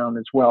go down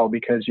as well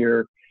because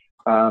you're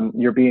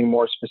being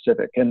more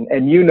specific. And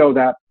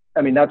that.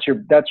 I mean, that's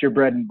your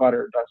bread and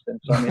butter, Dustin.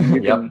 So I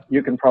mean,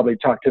 you can probably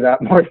talk to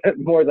that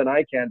more than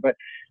I can. But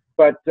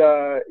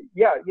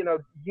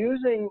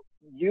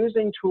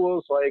using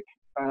tools like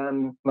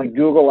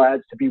Google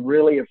Ads to be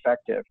really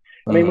effective.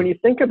 I mean, when you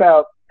think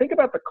about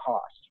the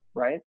cost,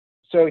 right?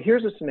 So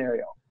here's a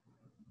scenario.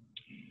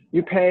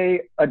 You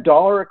pay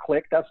 $1 a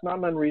click. That's not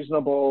an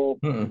unreasonable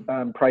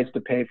price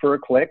to pay for a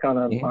click on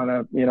a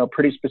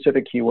pretty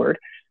specific keyword.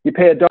 You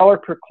pay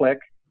 $1 per click.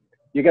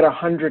 You get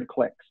 100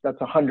 clicks. That's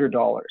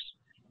 $100.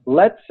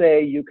 Let's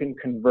say you can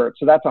convert.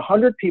 So that's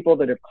 100 people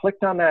that have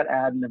clicked on that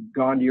ad and have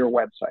gone to your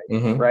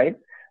website, right?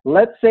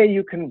 Let's say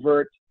you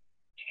convert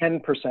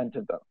 10%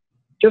 of them,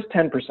 just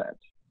 10%,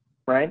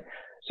 right?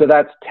 So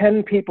that's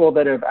 10 people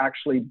that have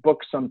actually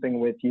booked something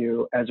with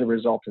you as a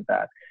result of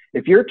that.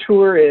 If your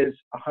tour is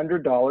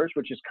 $100,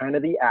 which is kind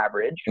of the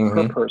average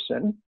per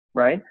person,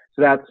 right?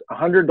 So that's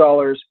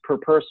 $100 per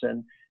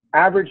person.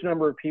 Average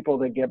number of people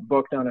that get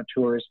booked on a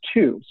tour is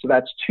 2. So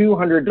that's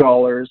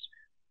 $200,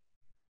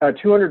 a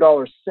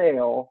 $200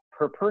 sale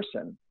per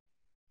person.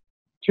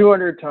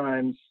 200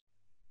 times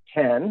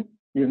 10,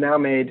 you've now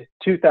made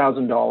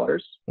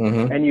 $2,000,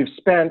 and you've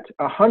spent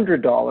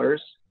 $100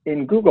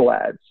 in Google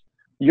Ads.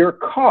 Your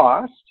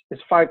cost is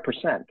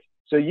 5%.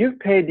 So you've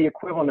paid the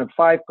equivalent of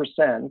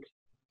 5%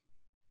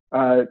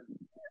 to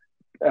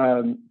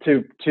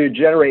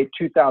generate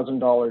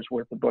 $2,000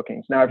 worth of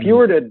bookings. Now, if you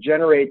were to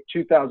generate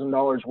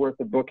 $2,000 worth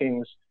of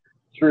bookings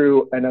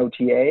through an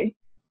OTA,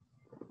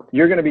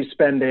 you're going to be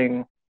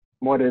spending,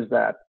 what is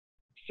that?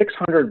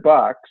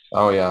 $600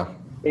 Oh yeah.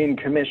 in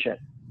commission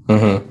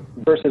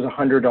Mm-hmm. versus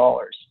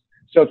 $100.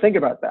 So think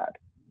about that,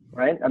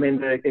 right? I mean,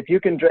 if you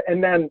can,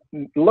 and then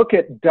look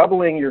at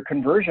doubling your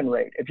conversion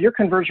rate. If your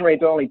conversion rate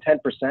is only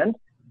 10%,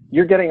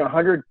 you're getting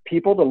 100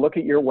 people to look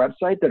at your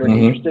website that are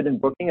interested in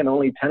booking, and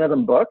only 10 of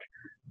them book.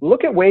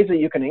 Look at ways that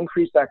you can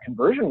increase that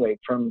conversion rate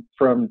from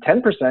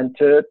 10%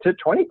 to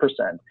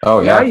 20%. Oh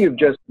yeah. Now you've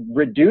just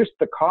reduced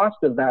the cost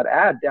of that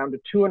ad down to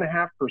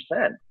 2.5%.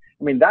 I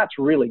mean, that's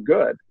really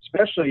good,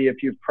 especially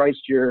if you've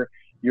priced your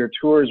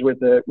tours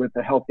with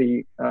a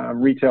healthy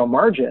retail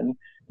margin.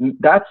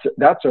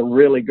 That's a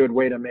really good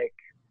way to make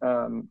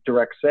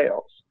direct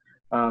sales,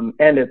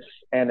 and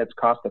it's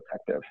cost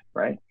effective,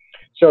 right?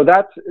 So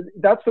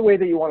that's the way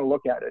that you want to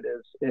look at it.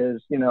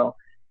 Is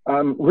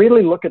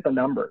really look at the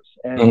numbers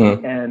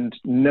and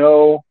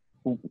know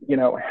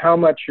how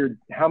much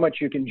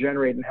you can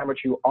generate and how much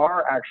you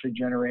are actually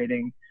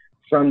generating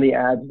from the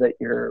ads that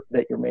you're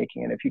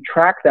making. And if you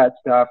track that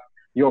stuff,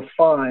 you'll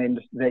find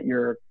that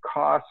your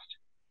cost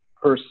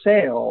per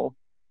sale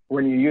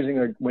when you're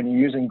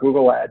using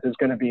Google Ads is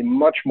going to be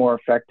much more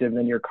effective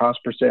than your cost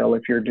per sale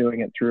if you're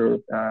doing it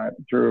through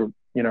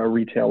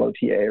retail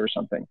OTA or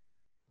something.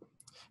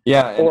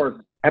 Yeah.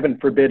 Or heaven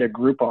forbid, a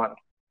Groupon.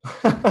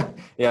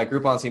 Yeah,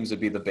 Groupon seems to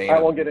be the bane. I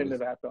won't get into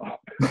that though.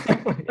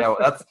 Yeah, well,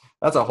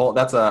 that's an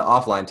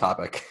offline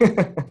topic.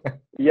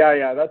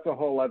 Yeah, that's a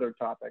whole other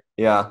topic.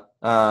 Yeah.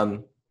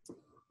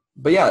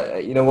 But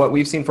yeah, what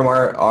we've seen from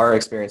our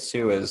experience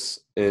too is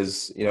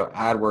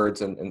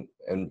AdWords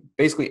and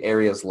basically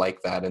areas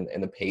like that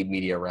in the paid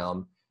media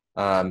realm,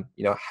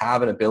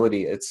 have an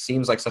ability. It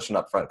seems like such an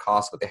upfront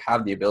cost, but they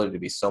have the ability to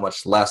be so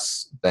much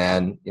less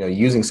than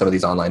using some of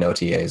these online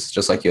OTAs,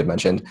 just like you had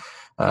mentioned.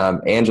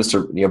 And just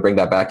to bring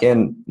that back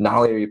in, not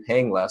only are you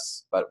paying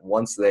less, but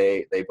once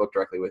they book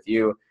directly with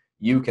you,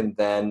 you can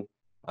then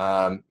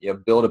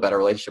build a better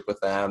relationship with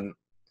them.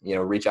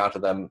 Reach out to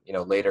them,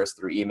 later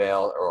through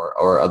email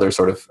or other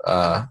sort of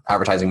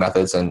advertising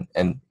methods, and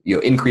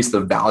increase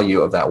the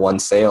value of that one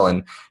sale.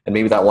 And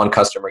maybe that one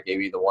customer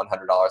gave you the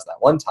 $100 that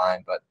one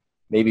time, but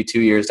maybe 2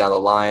 years down the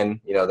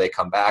line, they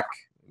come back.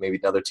 Maybe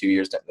another 2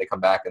 years they come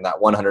back, and that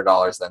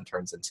 $100 then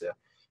turns into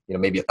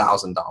maybe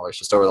 $1,000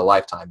 just over the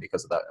lifetime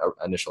because of that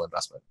initial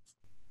investment.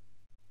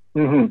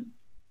 Mm-hmm.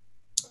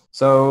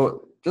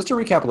 So just to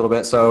recap a little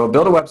bit, so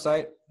build a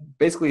website.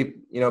 Basically,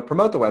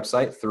 promote the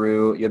website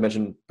through, you had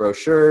mentioned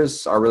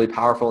brochures are really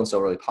powerful and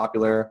still really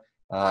popular.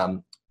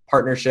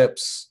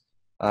 Partnerships,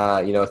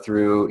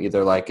 through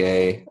either like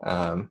a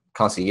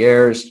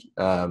concierge.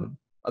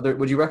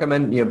 Would you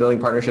recommend, building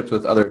partnerships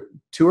with other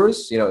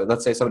tours?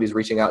 Let's say somebody's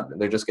reaching out,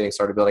 they're just getting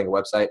started building a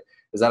website.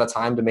 Is that a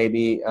time to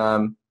maybe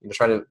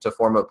try to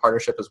form a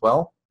partnership as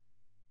well?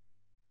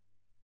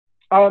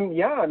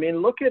 Yeah, I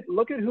mean, look at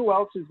who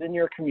else is in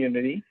your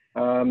community.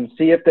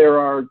 See if there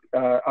are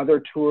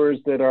other tours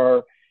that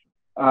are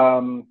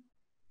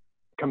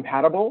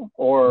compatible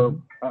or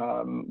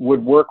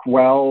would work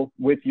well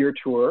with your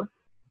tour,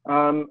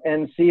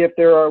 and see if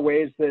there are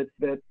ways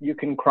that you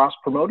can cross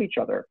promote each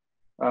other.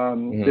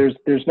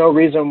 There's no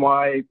reason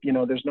why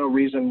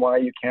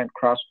you can't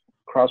cross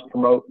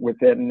promote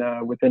within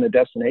a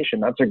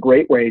destination. That's a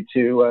great way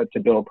to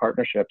build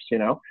partnerships.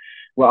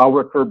 Well, I'll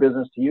refer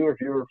business to you if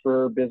you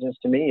refer business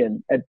to me,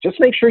 and just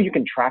make sure you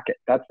can track it.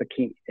 That's the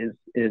key.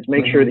 Is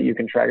make sure that you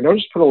can track it. Don't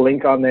just put a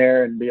link on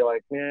there and be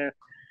like,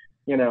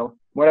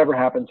 whatever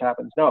happens.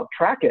 No,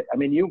 track it. I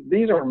mean,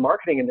 these are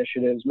marketing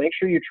initiatives. Make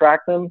sure you track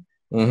them.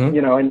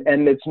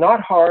 And it's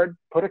not hard.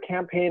 Put a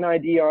campaign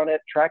ID on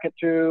it. Track it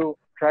through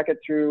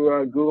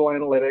Google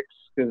Analytics,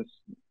 because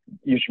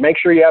you should make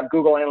sure you have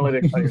Google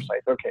Analytics on your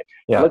site. Okay.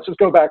 Yeah. Let's just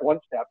go back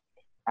one step.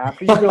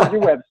 After you build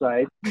your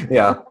website,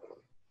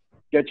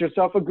 get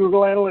yourself a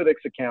Google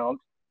Analytics account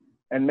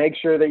and make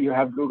sure that you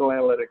have Google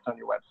Analytics on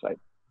your website.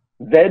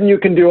 Then you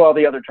can do all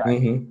the other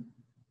tracking.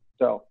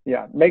 So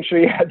yeah, make sure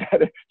you add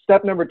that.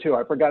 Step number 2.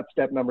 I forgot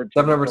step number 2.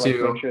 Step number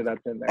 2. Make sure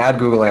that's in there. Add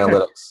Google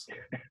Analytics.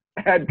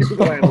 Add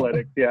Google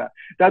Analytics. Yeah,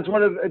 that's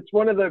one of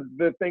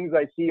the things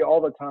I see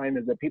all the time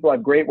is that people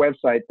have great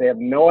websites. They have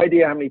no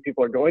idea how many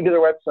people are going to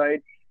their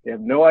website. They have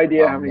no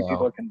idea how many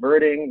people are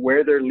converting,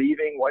 where they're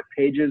leaving, what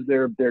pages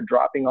they're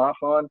dropping off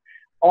on.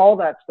 All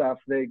that stuff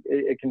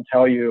it can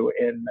tell you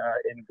in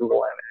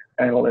Google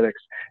Analytics.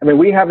 I mean,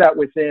 we have that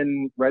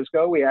within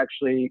Rezgo. We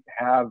actually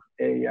have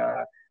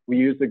we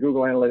use the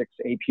Google Analytics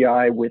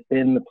API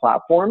within the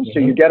platform. So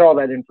you get all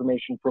that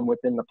information from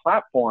within the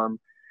platform,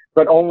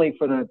 but only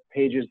for the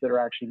pages that are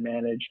actually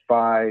managed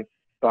by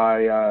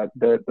the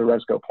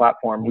Rezgo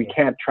platform. We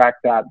can't track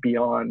that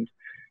beyond.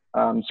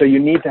 So you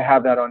need to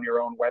have that on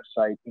your own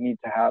website. You need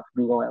to have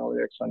Google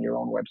Analytics on your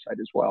own website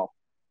as well.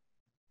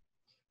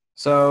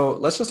 So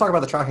let's just talk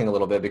about the tracking a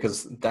little bit,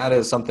 because that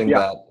is something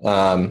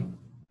that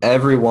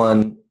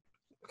everyone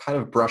kind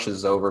of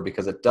brushes over,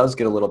 because it does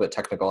get a little bit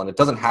technical, and it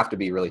doesn't have to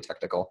be really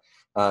technical.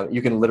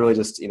 You can literally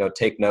just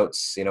take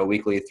notes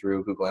weekly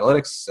through Google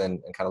Analytics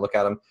and kind of look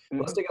at them.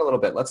 Let's dig in a little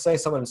bit. Let's say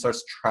someone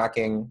starts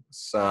tracking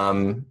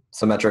some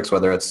metrics,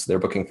 whether it's they're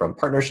booking from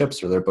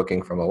partnerships or they're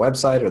booking from a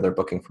website or they're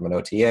booking from an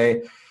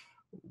OTA.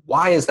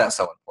 Why is that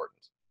so important?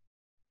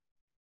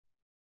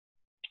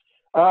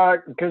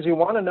 Because you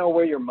want to know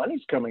where your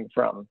money's coming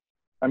from.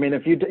 I mean,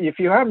 if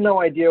you have no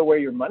idea where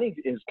your money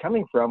is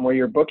coming from, where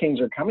your bookings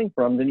are coming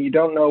from, then you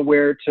don't know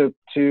where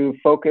to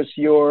focus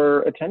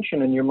your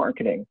attention and your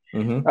marketing.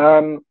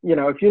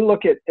 If you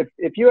look at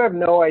if you have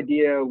no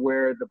idea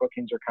where the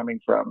bookings are coming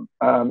from,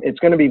 it's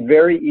going to be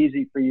very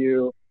easy for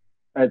you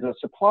as a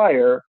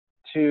supplier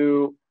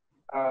to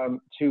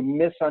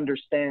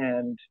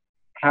misunderstand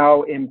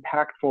how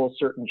impactful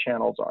certain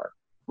channels are,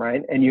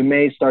 right? And you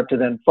may start to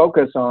then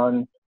focus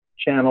on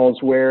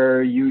channels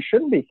where you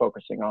shouldn't be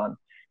focusing on.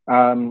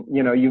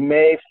 You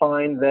may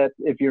find that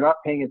if you're not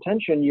paying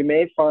attention, you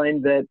may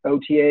find that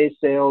OTA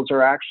sales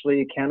are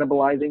actually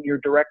cannibalizing your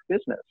direct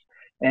business,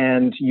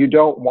 and you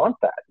don't want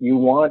that. You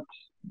want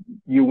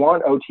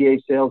OTA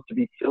sales to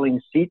be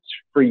filling seats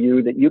for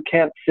you that you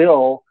can't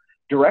fill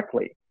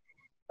directly.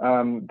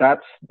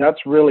 That's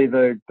really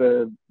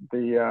the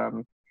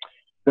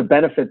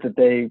benefit that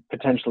they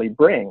potentially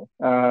bring.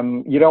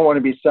 You don't want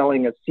to be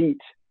selling a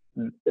seat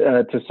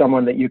to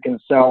someone that you can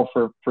sell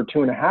for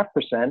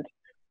 2.5%.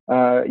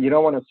 You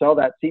don't want to sell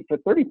that seat for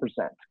 30%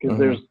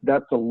 because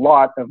that's a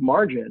lot of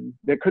margin.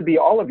 That could be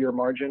all of your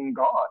margin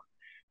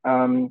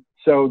gone.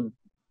 So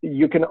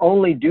you can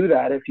only do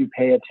that if you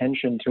pay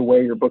attention to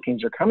where your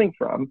bookings are coming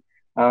from,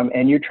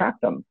 and you track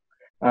them.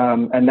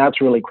 And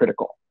that's really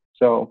critical.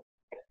 So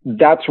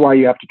that's why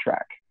you have to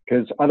track,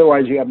 because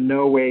otherwise you have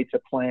no way to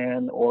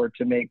plan or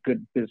to make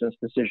good business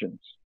decisions.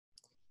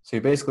 So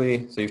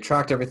you've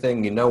tracked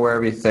everything, you know where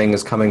everything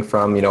is coming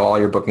from, you know all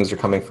your bookings are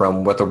coming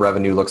from, what the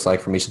revenue looks like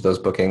from each of those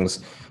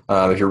bookings.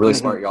 If you're really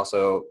smart, you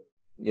also,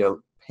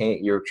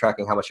 you're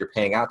tracking how much you're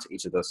paying out to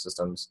each of those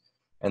systems,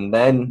 and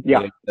then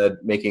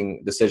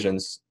making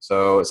decisions.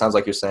 So it sounds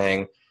like you're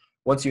saying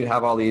once you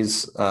have all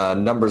these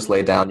numbers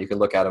laid down, you can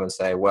look at them and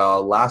say,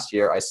 well, last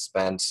year I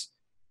spent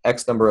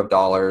X number of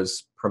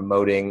dollars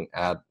promoting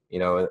at,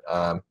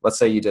 let's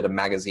say you did a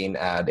magazine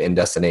ad in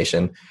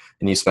destination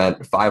and you spent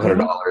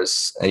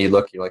 $500 and you're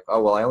like,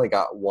 oh, well, I only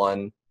got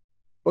one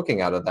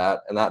booking out of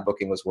that. And that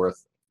booking was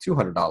worth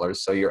 $200.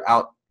 So you're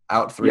out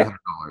 $300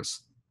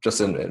 just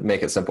to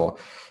make it simple.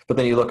 But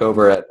then you look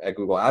over at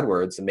Google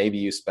AdWords and maybe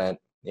you spent,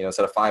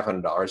 instead of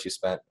 $500, you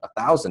spent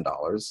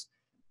 $1,000,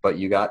 but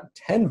you got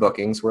 10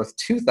 bookings worth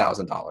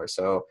 $2,000.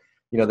 So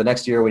the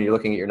next year when you're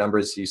looking at your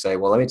numbers, you say,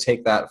 well, let me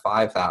take that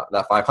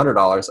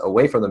 $500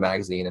 away from the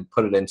magazine and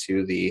put it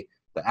into the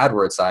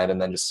AdWords side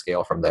and then just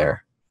scale from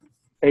there.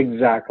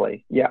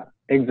 Exactly. Yeah,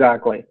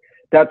 exactly.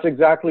 That's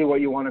exactly what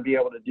you want to be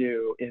able to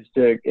do is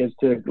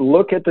to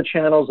look at the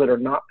channels that are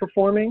not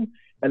performing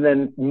and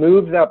then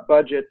move that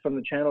budget from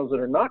the channels that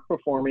are not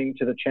performing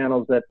to the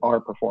channels that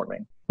are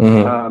performing,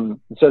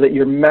 so that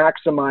you're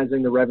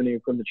maximizing the revenue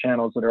from the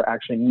channels that are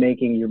actually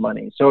making you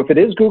money. So if it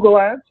is Google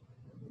Ads,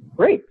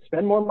 great,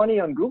 spend more money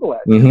on Google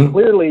Ads.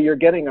 Clearly, you're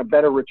getting a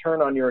better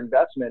return on your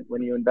investment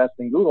when you invest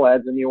in Google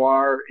Ads than you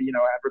are,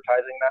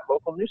 advertising that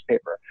local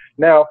newspaper.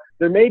 Now,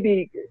 there may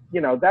be,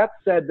 that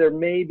said, there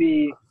may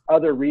be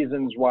other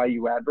reasons why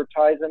you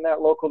advertise in that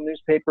local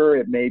newspaper.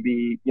 It may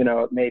be,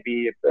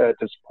 to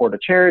support a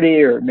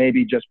charity, or it may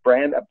be just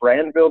a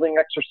brand building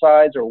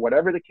exercise, or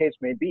whatever the case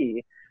may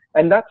be.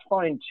 And that's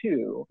fine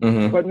too,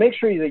 but make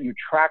sure that you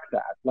track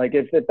that. Like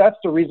if that's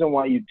the reason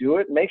why you do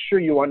it, make sure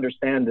you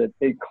understand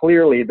it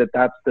clearly that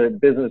that's the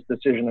business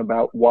decision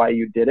about why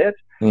you did it.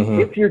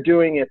 If you're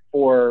doing it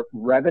for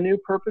revenue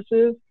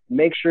purposes,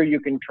 make sure you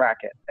can track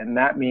it. And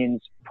that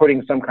means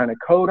putting some kind of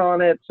code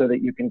on it so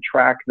that you can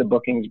track the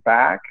bookings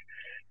back,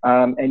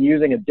 and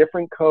using a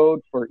different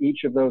code for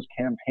each of those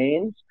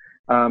campaigns.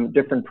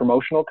 Different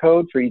promotional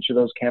code for each of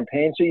those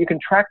campaigns, so you can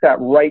track that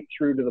right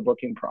through to the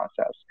booking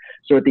process.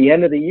 So at the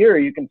end of the year,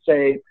 you can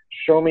say,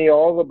 show me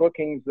all the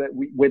bookings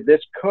with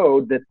this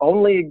code that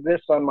only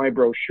exists on my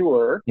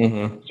brochure,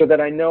 so that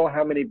I know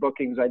how many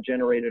bookings I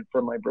generated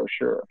from my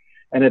brochure.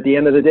 And at the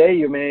end of the day,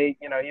 you may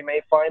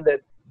find that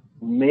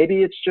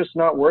maybe it's just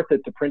not worth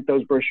it to print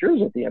those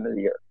brochures at the end of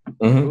the year.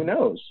 Who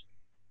knows?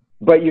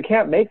 But you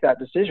can't make that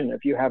decision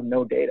if you have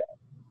no data.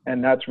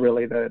 And that's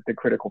really the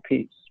critical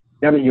piece.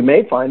 I mean, you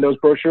may find those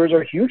brochures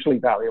are hugely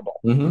valuable,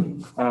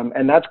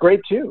 and that's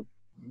great too.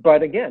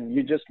 But again,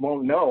 you just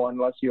won't know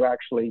unless you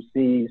actually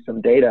see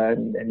some data,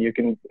 and you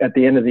can, at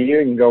the end of the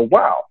year, you can go,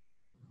 wow,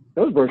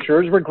 those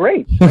brochures were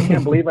great. I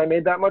can't believe I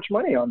made that much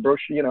money on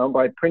brochure,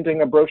 by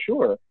printing a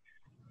brochure.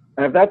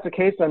 And if that's the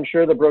case, I'm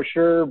sure the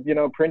brochure,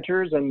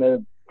 printers and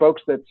the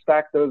folks that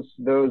stack those,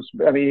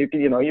 I mean,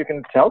 you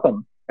can tell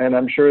them. And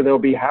I'm sure they'll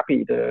be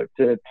happy to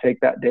take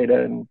that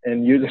data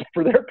and use it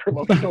for their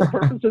promotional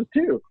purposes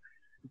too.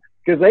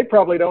 Because they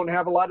probably don't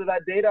have a lot of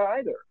that data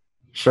either.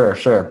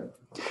 Sure.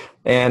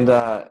 And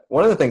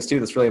one of the things, too,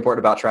 that's really important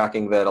about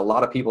tracking that a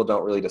lot of people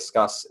don't really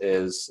discuss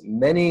is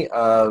many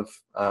of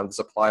the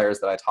suppliers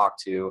that I talk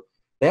to,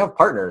 they have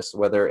partners,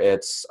 whether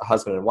it's a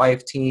husband and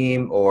wife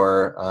team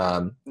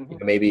or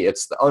maybe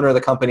it's the owner of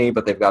the company,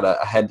 but they've got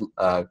a head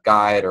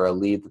guide or a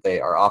lead that they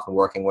are often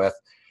working with.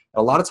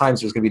 And a lot of times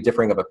there's going to be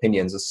differing of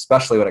opinions,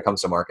 especially when it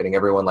comes to marketing.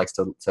 Everyone likes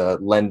to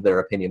lend their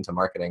opinion to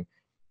marketing.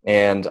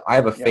 And I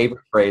have a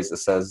favorite phrase that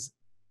says,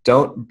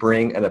 don't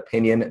bring an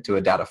opinion to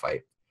a data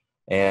fight.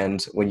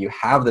 And when you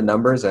have the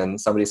numbers and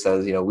somebody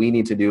says, we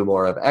need to do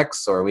more of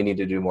X or we need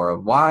to do more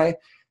of Y,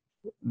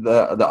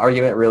 the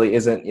argument really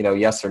isn't,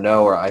 yes or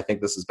no, or I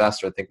think this is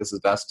best or I think this is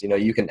best.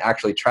 You can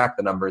actually track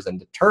the numbers and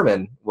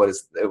determine what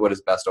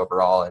is best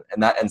overall.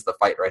 And that ends the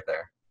fight right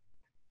there.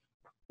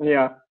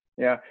 Yeah.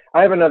 Yeah.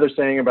 I have another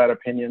saying about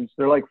opinions.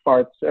 They're like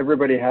farts.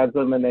 Everybody has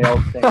them and they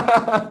all stink.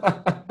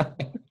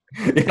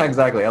 Yeah,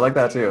 exactly. I like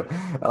that too.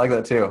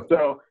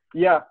 So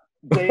yeah,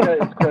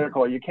 data is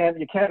critical. You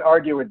can't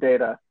argue with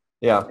data.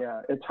 Yeah.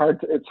 Yeah. It's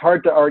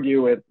hard to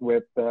argue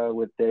with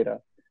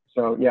data.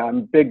 So yeah, I'm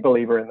a big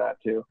believer in that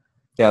too.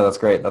 Yeah, that's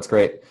great.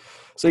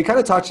 So you kind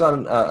of touched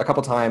on a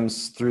couple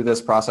times through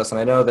this process, and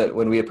I know that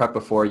when we had prepped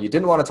before, you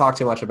didn't want to talk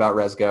too much about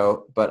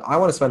Rezgo, but I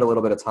want to spend a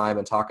little bit of time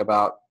and talk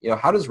about,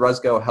 how does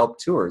Rezgo help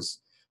tours?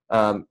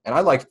 And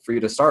I'd like for you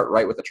to start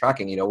right with the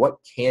tracking. What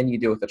can you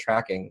do with the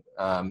tracking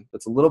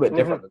that's a little bit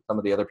different than some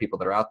of the other people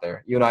that are out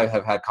there? You and I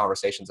have had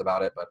conversations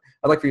about it, but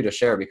I'd like for you to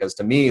share, because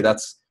to me,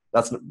 that's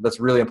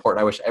really important.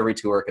 I wish every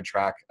tour could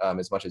track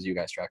as much as you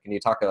guys track. Can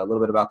you talk a little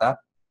bit about that?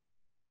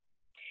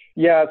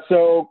 Yeah,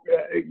 so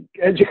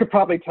as you could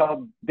probably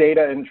tell,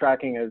 data and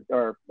tracking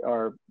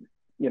are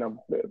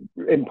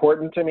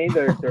important to me.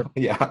 They're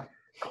yeah,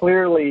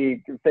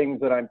 clearly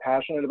things that I'm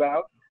passionate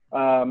about.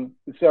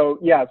 So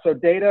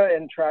data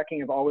and tracking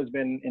have always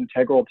been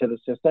integral to the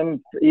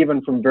system.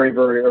 Even from very,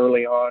 very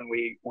early on,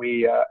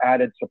 we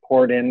added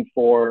support in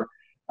for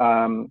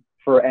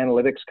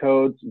analytics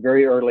codes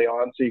very early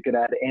on, so you could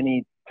add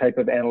any type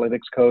of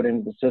analytics code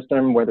into the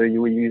system, whether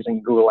you were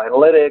using Google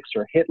Analytics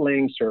or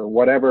HitLinks or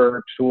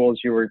whatever tools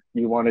you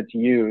wanted to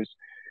use.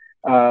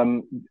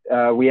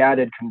 We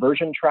added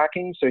conversion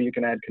tracking, so you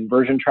can add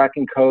conversion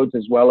tracking codes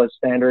as well as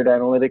standard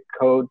analytic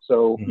code.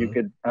 So you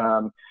could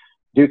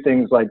do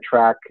things like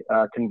track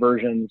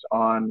conversions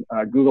on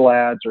Google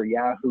Ads or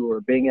Yahoo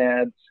or Bing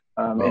Ads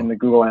in the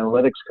Google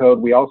Analytics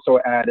code. We also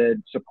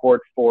added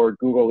support for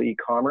Google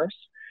e-commerce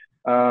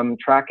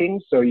tracking,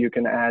 so you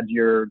can add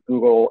your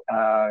Google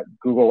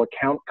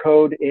account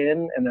code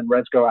in, and then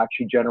Rezgo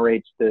actually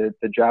generates the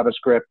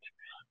JavaScript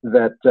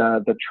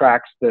that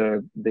tracks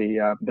the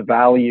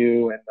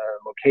value and the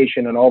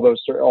location and all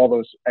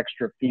those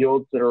extra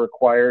fields that are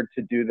required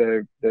to do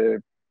the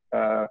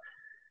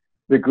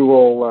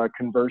Google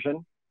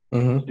conversion,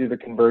 to do the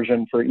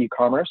conversion for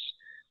e-commerce.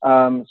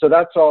 So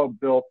that's all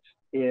built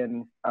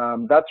in.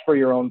 That's for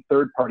your own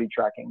third-party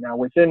tracking. Now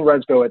within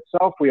Rezgo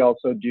itself, we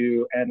also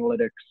do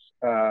analytics.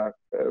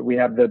 We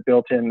have the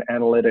built-in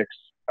analytics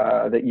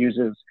that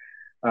uses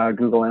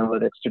Google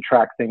Analytics to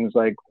track things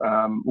like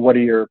what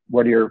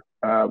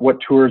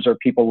tours are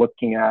people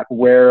looking at,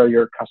 where are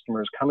your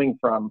customers coming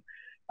from,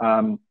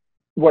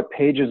 what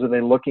pages are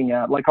they looking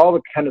at, like all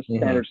the kind of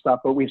standard stuff.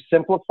 But we've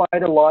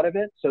simplified a lot of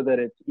it so that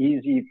it's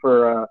easy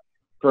for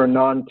a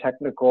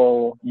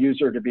non-technical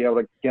user to be able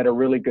to get a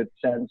really good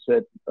sense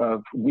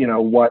of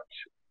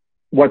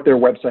what their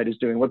website is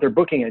doing, what their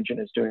booking engine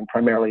is doing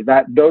primarily.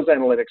 Those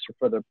analytics are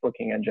for the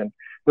booking engine.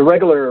 The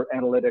regular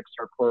analytics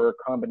are for a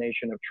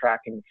combination of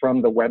tracking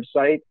from the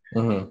website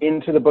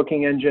into the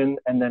booking engine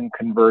and then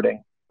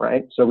converting,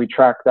 right? So we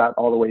track that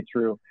all the way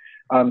through.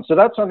 So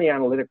that's on the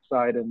analytics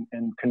side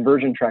and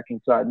conversion tracking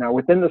side. Now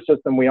within the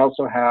system, we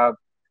also have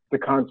the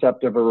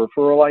concept of a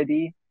referral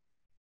ID,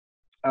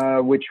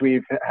 which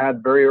we've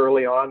had very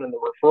early on. And the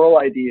referral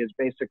ID is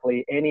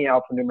basically any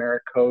alphanumeric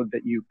code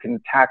that you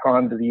can tack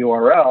onto the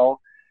URL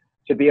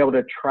to be able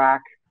to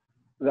track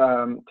a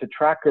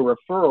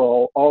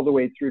referral all the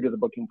way through to the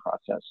booking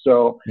process.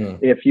 So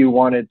if you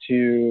wanted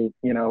to,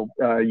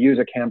 use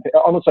a campaign,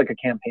 almost like a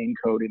campaign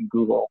code in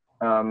Google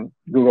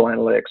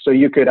Analytics. So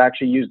you could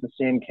actually use the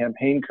same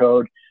campaign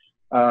code,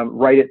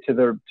 write it to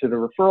the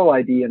referral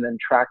ID, and then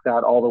track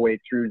that all the way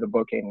through the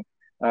booking.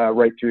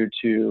 Right through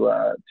to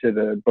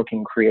the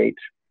booking create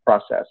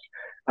process.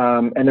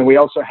 And then we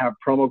also have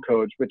promo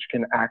codes, which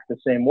can act the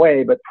same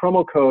way, but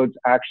promo codes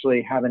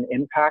actually have an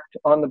impact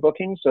on the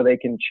booking, so they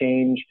can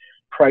change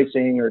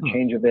pricing or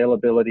change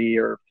availability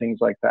or things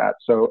like that.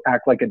 So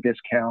act like a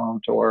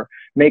discount or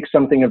make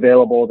something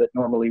available that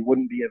normally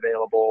wouldn't be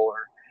available or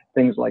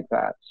things like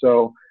that.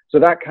 So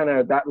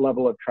that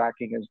level of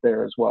tracking is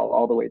there as well,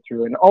 all the way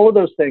through. And all of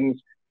those things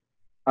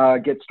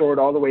get stored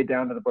all the way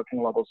down to the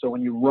booking level. So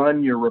when you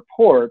run your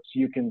reports,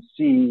 you can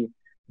see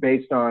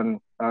based on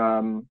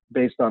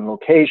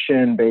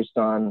location, based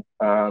on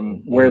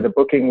where the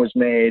booking was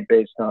made,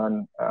 based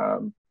on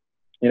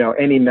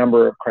any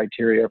number of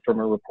criteria from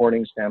a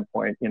reporting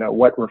standpoint.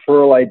 What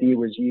referral ID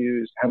was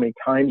used, how many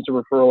times the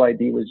referral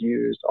ID was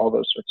used, all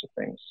those sorts of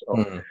things.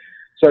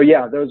 So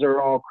yeah, those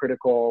are all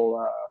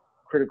critical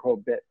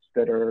bits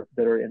that are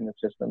in the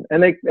system,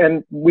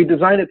 and we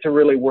designed it to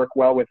really work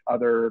well with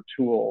other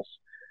tools.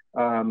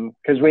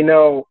 Because we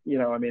know,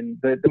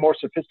 the more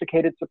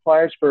sophisticated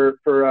suppliers for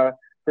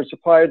For a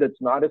supplier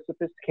that's not as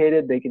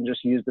sophisticated, they can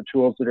just use the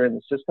tools that are in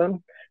the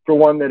system. For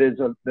one that is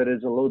a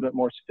little bit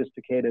more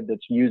sophisticated,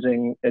 that's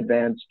using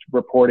advanced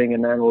reporting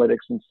and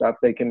analytics and stuff,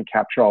 they can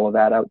capture all of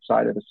that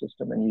outside of the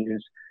system and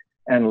use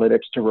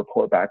analytics to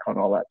report back on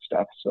all that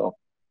stuff. So,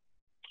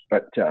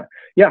 but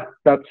yeah,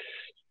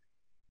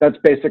 that's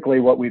basically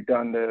what we've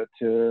done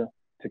to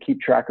keep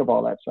track of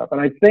all that stuff.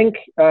 And I think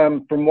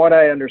from what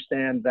I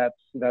understand,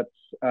 that's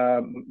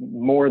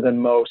more than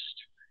most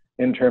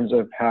in terms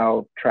of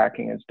how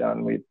tracking is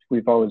done.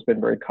 We've always been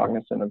very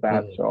cognizant of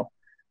that. So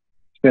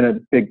it's been a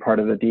big part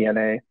of the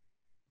DNA.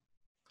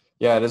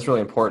 Yeah, it is really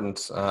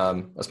important,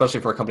 especially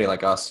for a company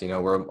like us. You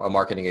know, we're a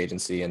marketing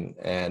agency,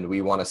 and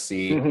we want to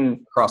see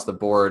across the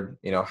board,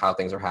 you know, how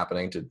things are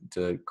happening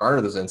to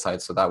garner those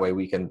insights, so that way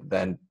we can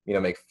then, you know,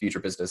 make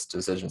future business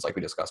decisions like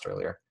we discussed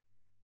earlier.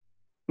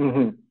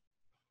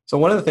 So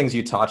one of the things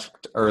you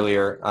touched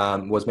earlier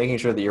was making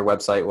sure that your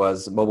website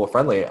was mobile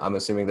friendly. I'm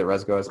assuming that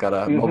Rezgo has got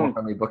a mobile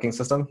friendly booking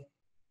system.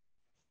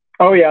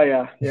 Oh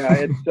yeah.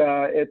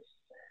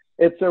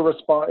 It's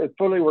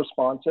fully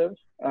responsive,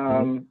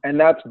 and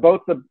that's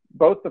both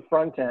the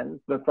front end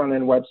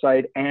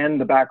website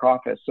and the back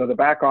office. So the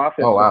back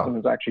office system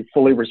is actually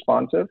fully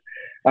responsive.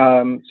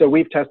 So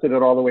we've tested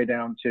it all the way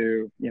down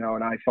to, you know,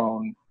 an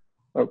iPhone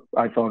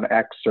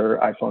X or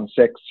iPhone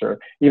 6, or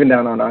even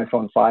down on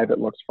iPhone 5, it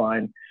looks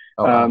fine.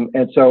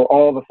 And so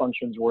all the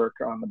functions work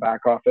on the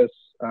back office,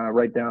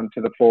 right down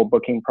to the full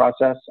booking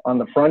process. On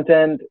the front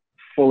end,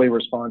 fully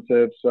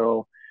responsive.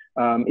 So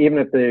even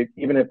if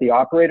the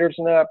operators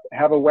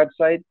have a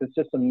website, the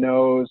system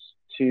knows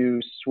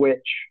to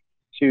switch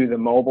to the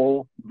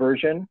mobile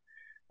version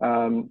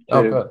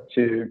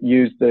to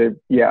use the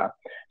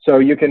So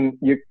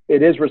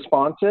it is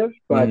responsive,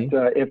 but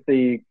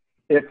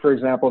if for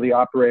example the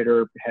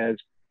operator has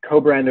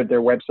co-branded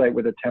their website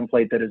with a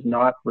template that is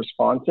not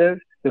responsive,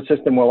 the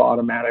system will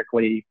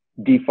automatically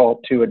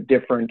default to a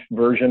different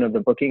version of the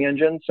booking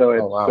engine. So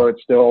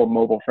it's still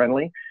mobile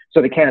friendly.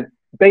 So they can't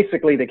mess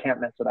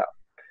it up.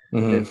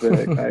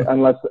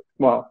 Unless,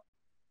 well,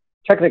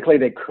 technically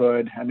they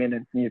could. I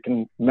mean, you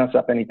can mess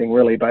up anything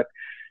really, but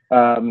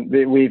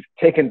we've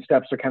taken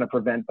steps to kind of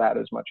prevent that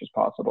as much as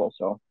possible.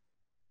 So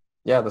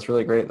yeah, that's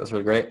really great.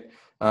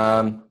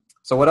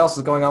 So what else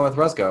is going on with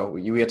Rezgo?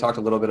 We had talked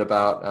a little bit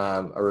about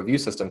a review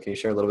system. Can you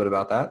share a little bit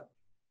about that?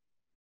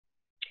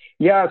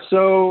 Yeah.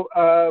 So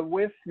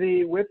with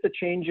the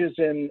changes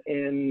in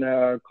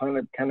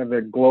kind of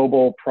the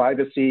global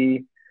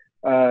privacy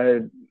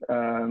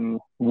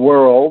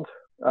world,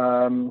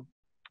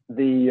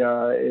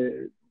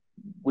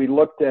 we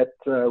looked at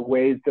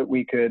ways that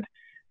we could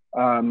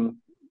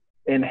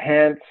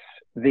enhance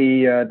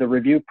the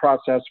review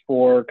process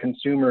for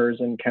consumers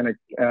and kind of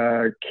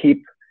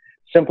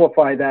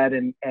simplify that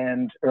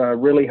and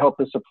really help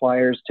the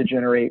suppliers to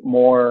generate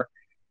more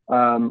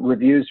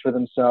reviews for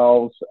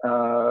themselves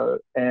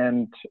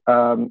and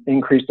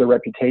increase their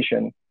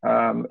reputation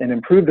and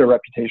improve their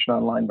reputation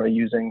online by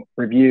using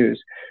reviews.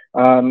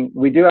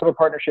 We do have a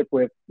partnership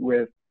with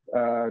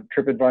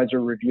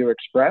TripAdvisor Review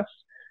Express,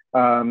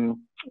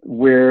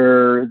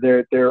 where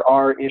there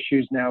are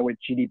issues now with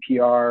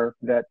GDPR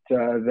that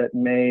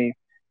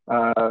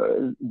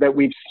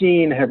we've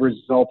seen have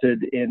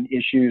resulted in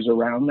issues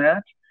around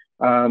that.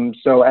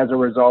 So as a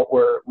result,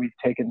 we've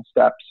taken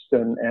steps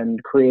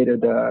and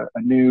created a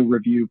new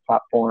review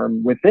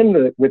platform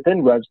within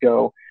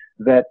Rezgo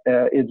that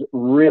is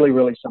really,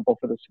 really simple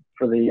for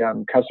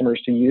the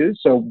customers to use.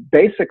 So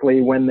basically,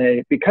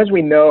 because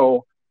we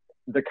know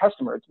the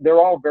customers, they're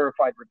all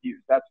verified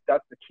reviews. That's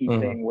the key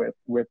thing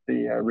with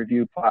the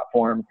review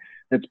platform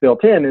that's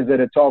built in, is that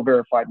it's all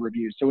verified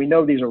reviews. So we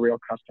know these are real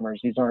customers.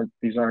 These aren't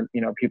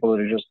people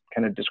that are just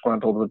kind of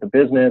disgruntled with the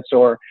business,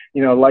 or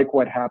like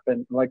what's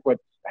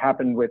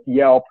happened with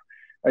Yelp.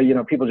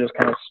 People just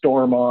kind of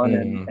storm on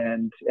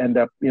and end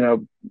up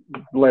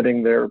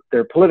letting their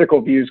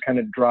political views kind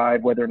of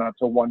drive whether or not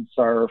it's a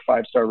 1-star or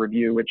 5-star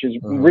review, which is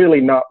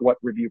really not what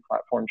review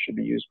platforms should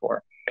be used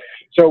for.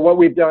 So what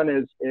we've done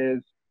is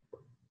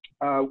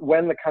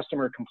when the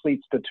customer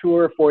completes the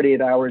tour, 48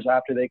 hours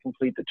after they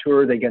complete the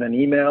tour, they get an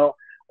email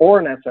or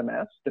an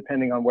SMS,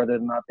 depending on whether or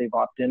not they've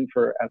opted in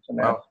for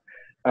SMS,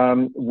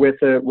 with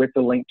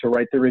the link to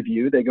write the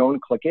review. They go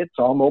and click it. It's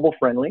all mobile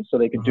friendly, so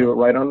they can do it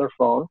right on their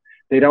phone.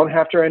 They don't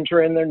have to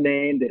enter in their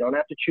name. They don't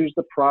have to choose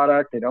the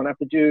product. They don't have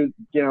to do,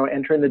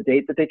 enter in the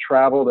date that they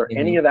traveled or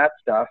any of that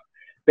stuff.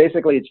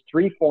 Basically, it's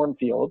 3 form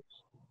fields.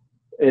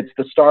 It's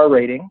the star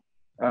rating,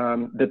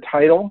 the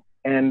title,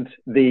 and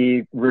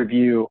the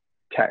review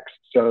text.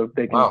 So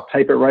they can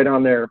type it right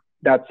on there.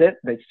 That's it.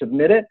 They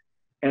submit it,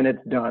 and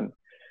it's done.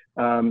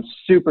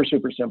 Super,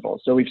 super simple.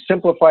 So we've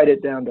simplified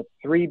it down to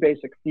 3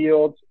 basic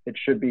fields. It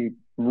should be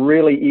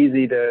really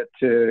easy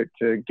to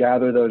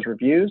gather those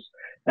reviews.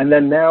 And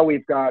then now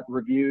we've got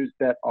reviews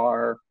that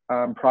are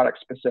product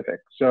specific.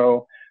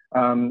 So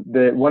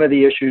one of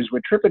the issues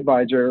with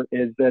TripAdvisor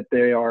is that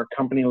they are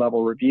company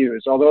level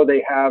reviews. Although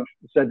they have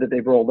said that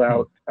they've rolled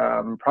out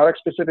product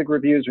specific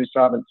reviews, we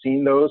still haven't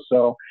seen those.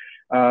 So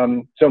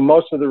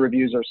most of the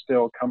reviews are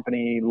still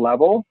company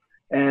level.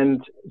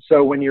 And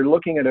so when you're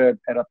looking at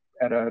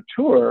a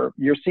tour,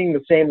 you're seeing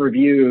the same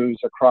reviews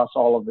across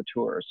all of the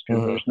tours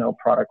because there's no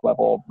product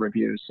level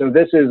reviews. So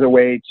this is a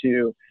way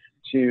to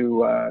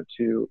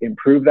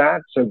improve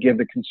that. So give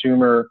the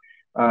consumer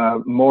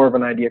more of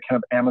an idea,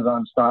 kind of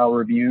Amazon style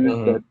reviews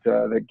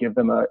that give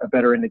them a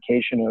better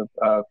indication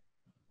of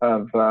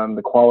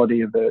the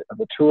quality of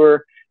the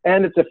tour.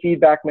 And it's a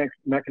feedback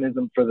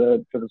mechanism for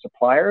the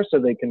supplier, so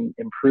they can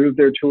improve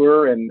their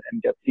tour and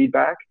get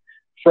feedback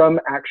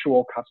from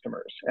actual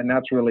customers. And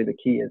that's really the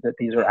key, is that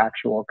these are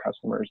actual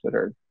customers that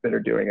are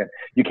doing it.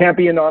 You can't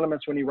be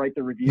anonymous when you write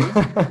the review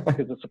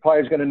because the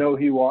supplier is going to know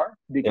who you are,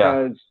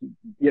 because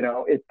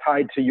it's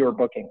tied to your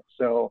booking.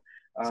 So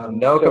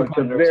no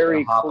competitors it's a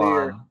very hop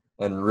clear on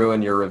and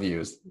ruin your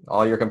reviews.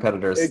 All your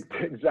competitors.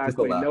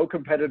 Exactly. No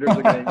competitors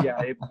are going to,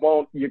 it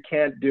won't, you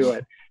can't do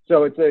it.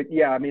 So it's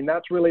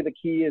that's really the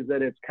key, is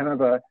that it's kind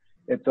of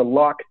it's a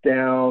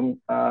lockdown,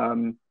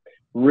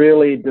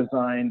 really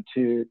designed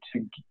to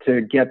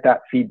get that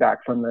feedback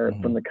from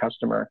the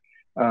customer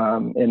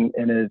in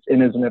as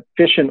an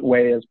efficient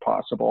way as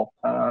possible.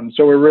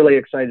 So we're really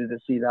excited to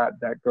see that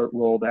get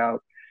rolled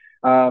out.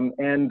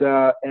 And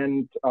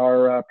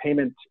our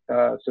payment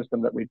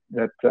system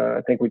that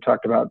I think we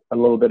talked about a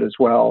little bit as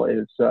well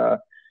is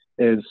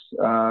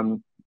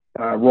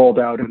rolled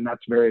out, and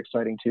that's very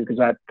exciting too,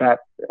 because that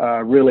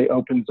really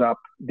opens up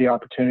the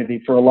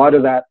opportunity for a lot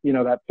of that,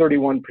 that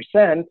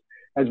 31%,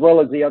 as well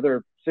as the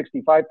other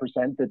 65%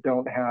 that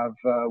don't have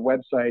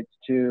websites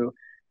to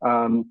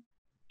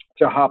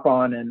hop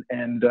on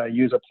and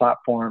use a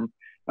platform.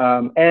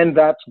 And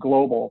that's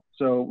global.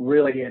 So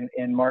really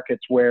in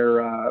markets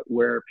where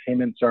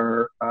payments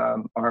are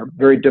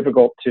very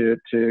difficult to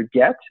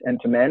get and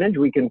to manage,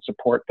 we can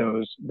support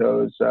those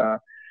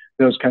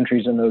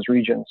countries and those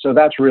regions. So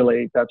that's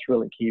really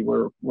key.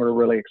 We're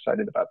really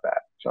excited about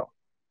that. So.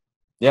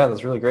 Yeah,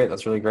 that's really great.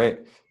 That's really great.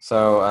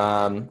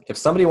 So if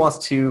somebody wants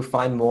to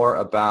find more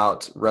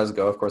about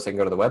Rezgo, of course, they can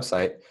go to the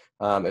website.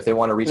 If they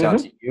want to reach out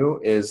to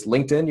you, is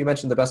LinkedIn, you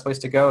mentioned, the best place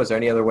to go? Is there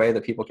any other way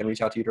that people can reach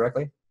out to you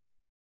directly?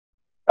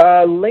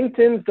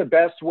 LinkedIn's the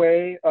best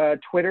way.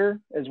 Twitter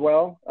as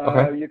well.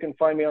 Okay. You can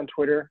find me on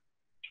Twitter,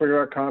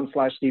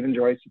 twitter.com/Stephen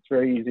Joyce. It's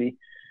very easy.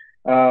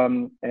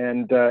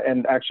 And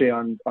actually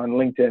on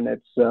LinkedIn,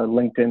 it's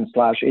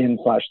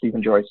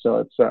LinkedIn/in/Stephen Joyce. So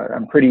it's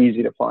I'm pretty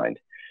easy to find.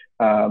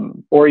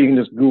 Or you can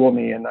just Google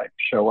me and I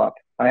show up.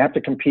 I have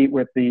to compete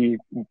with the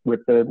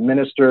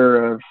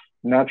Minister of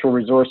Natural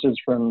Resources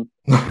from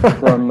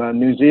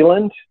New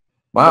Zealand.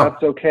 Wow.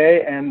 That's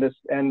okay. And the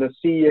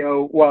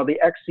CEO, well, the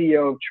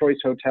ex-CEO of Choice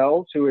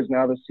Hotels, who is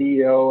now the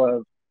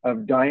CEO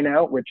of Dine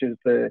Out, which is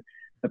the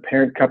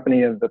parent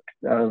company of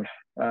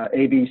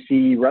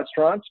ABC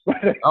Restaurants.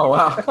 Oh,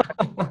 wow.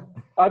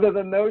 Other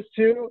than those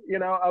two,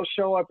 I'll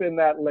show up in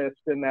that list,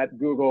 in that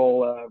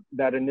Google,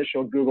 that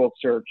initial Google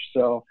search.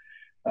 So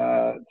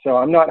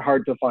I'm not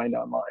hard to find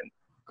online.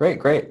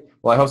 Great.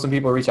 Well, I hope some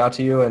people reach out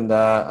to you, and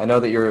I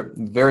know that you're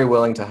very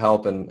willing to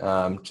help and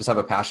just have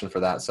a passion for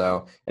that.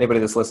 So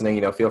anybody that's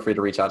listening, feel free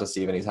to reach out to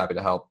Stephen. He's happy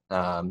to help.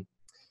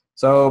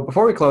 So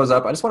before we close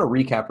up, I just want to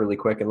recap really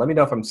quick and let me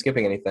know if I'm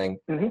skipping anything.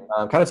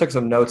 Kind of took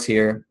some notes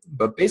here,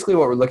 but basically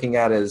what we're looking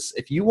at is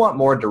if you want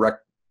more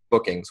direct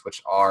bookings,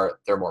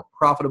 they're more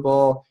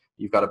profitable,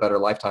 you've got a better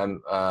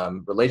lifetime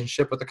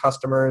relationship with the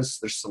customers,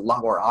 there's just a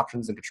lot more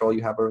options and control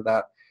you have over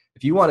that.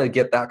 If you want to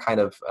get that kind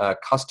of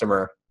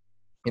customer,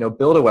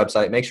 build a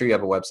website, make sure you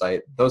have a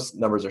website. Those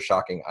numbers are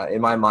shocking. In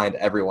my mind,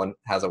 everyone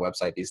has a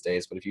website these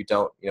days, but if you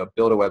don't,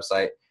 build a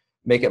website,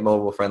 make it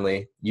mobile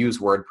friendly, use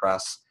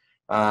WordPress.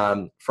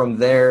 From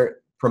there,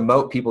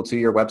 promote people to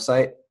your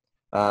website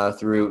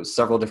through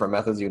several different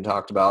methods you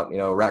talked about,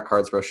 rack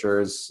cards,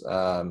 brochures,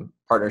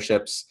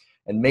 partnerships,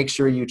 and make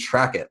sure you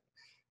track it.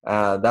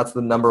 That's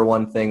the number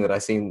one thing that I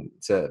seem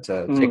to take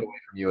away from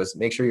you, is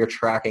make sure you're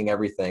tracking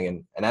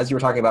everything. And as you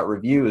were talking about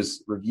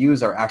reviews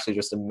are actually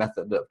just a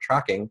method of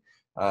tracking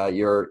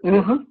your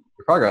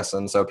progress.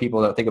 And so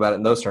people don't think about it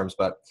in those terms,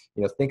 but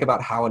think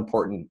about how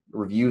important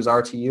reviews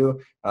are to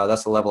you.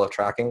 That's the level of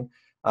tracking.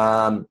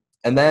 And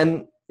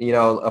then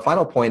a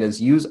final point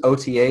is use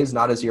OTAs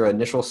not as your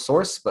initial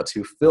source, but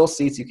to fill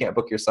seats you can't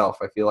book yourself.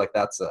 I feel like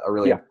that's a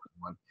really important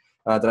one.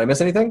 Did I miss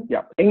anything?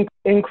 Yeah,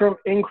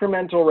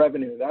 incremental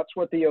revenue. That's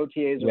what the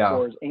OTAs are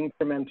for, is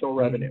incremental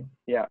revenue.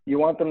 Yeah, you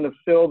want them to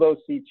fill those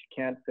seats you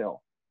can't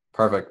fill.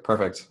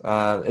 Perfect.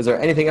 Is there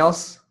anything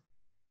else?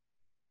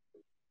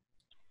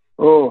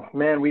 Oh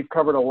man, we've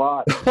covered a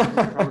lot.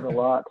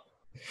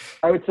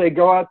 I would say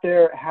go out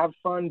there, have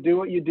fun, do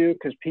what you do,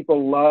 because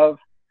people love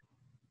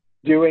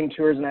doing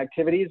tours and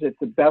activities. It's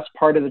the best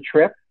part of the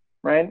trip,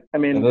 right? I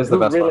mean,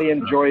 who really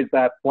enjoys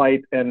that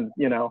flight? And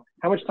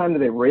how much time do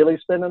they really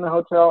spend in the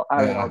hotel?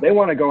 I don't know. They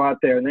want to go out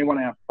there and they want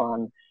to have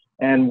fun.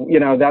 And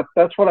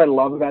that's what I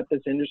love about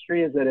this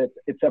industry, is that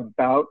it's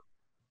about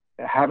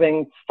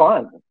having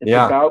fun. It's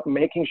about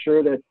making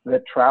sure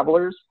that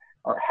travelers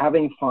are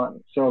having fun.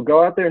 So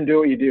go out there and do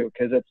what you do,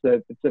 because it's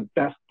the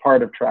best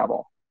part of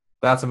travel.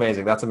 That's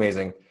amazing.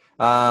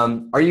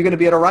 Are you going to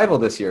be at Arrival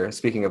this year,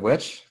 speaking of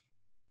which?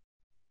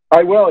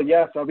 I will.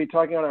 Yes, I'll be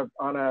talking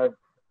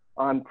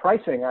on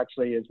pricing.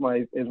 Actually, is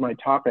my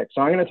topic.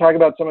 So I'm going to talk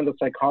about some of the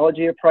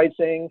psychology of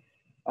pricing.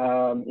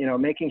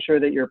 Making sure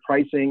that your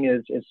pricing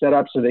is set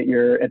up so that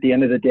you're, at the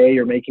end of the day,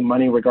 you're making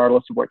money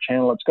regardless of what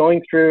channel it's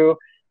going through.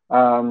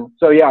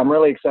 So yeah, I'm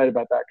really excited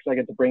about that because I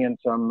get to bring in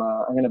some.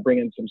 I'm going to bring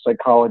in some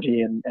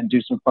psychology and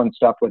do some fun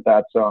stuff with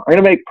that. So I'm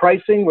going to make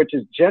pricing, which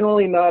is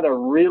generally not a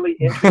really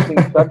interesting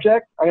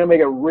subject, I'm going to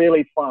make it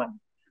really fun.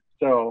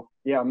 So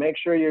yeah, make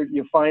sure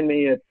you find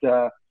me at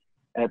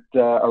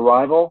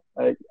Arrival.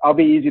 I'll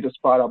be easy to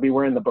spot. I'll be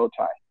wearing the bow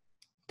tie.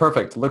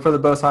 Perfect. Look for the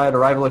bow tie at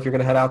Arrival if you're going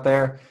to head out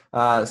there.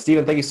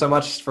 Stephen, thank you so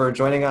much for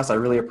joining us. I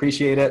really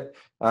appreciate it.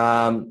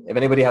 If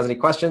anybody has any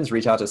questions,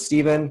 reach out to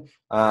Stephen.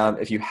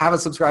 If you haven't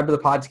subscribed to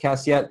the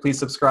podcast yet, please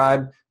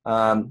subscribe.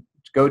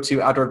 Go to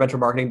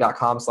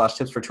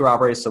outdooradventuremarketing.com/tips for tour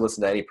operators to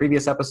listen to any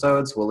previous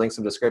episodes. We'll link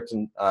some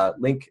description,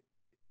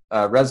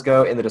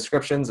 Rezgo in the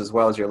descriptions as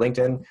well as your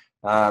LinkedIn.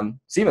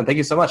 Stephen, thank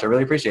you so much. I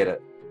really appreciate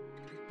it.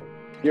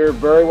 You're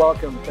very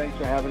welcome. Thanks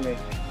for having me.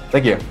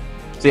 Thank you.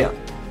 See ya.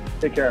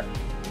 Take care.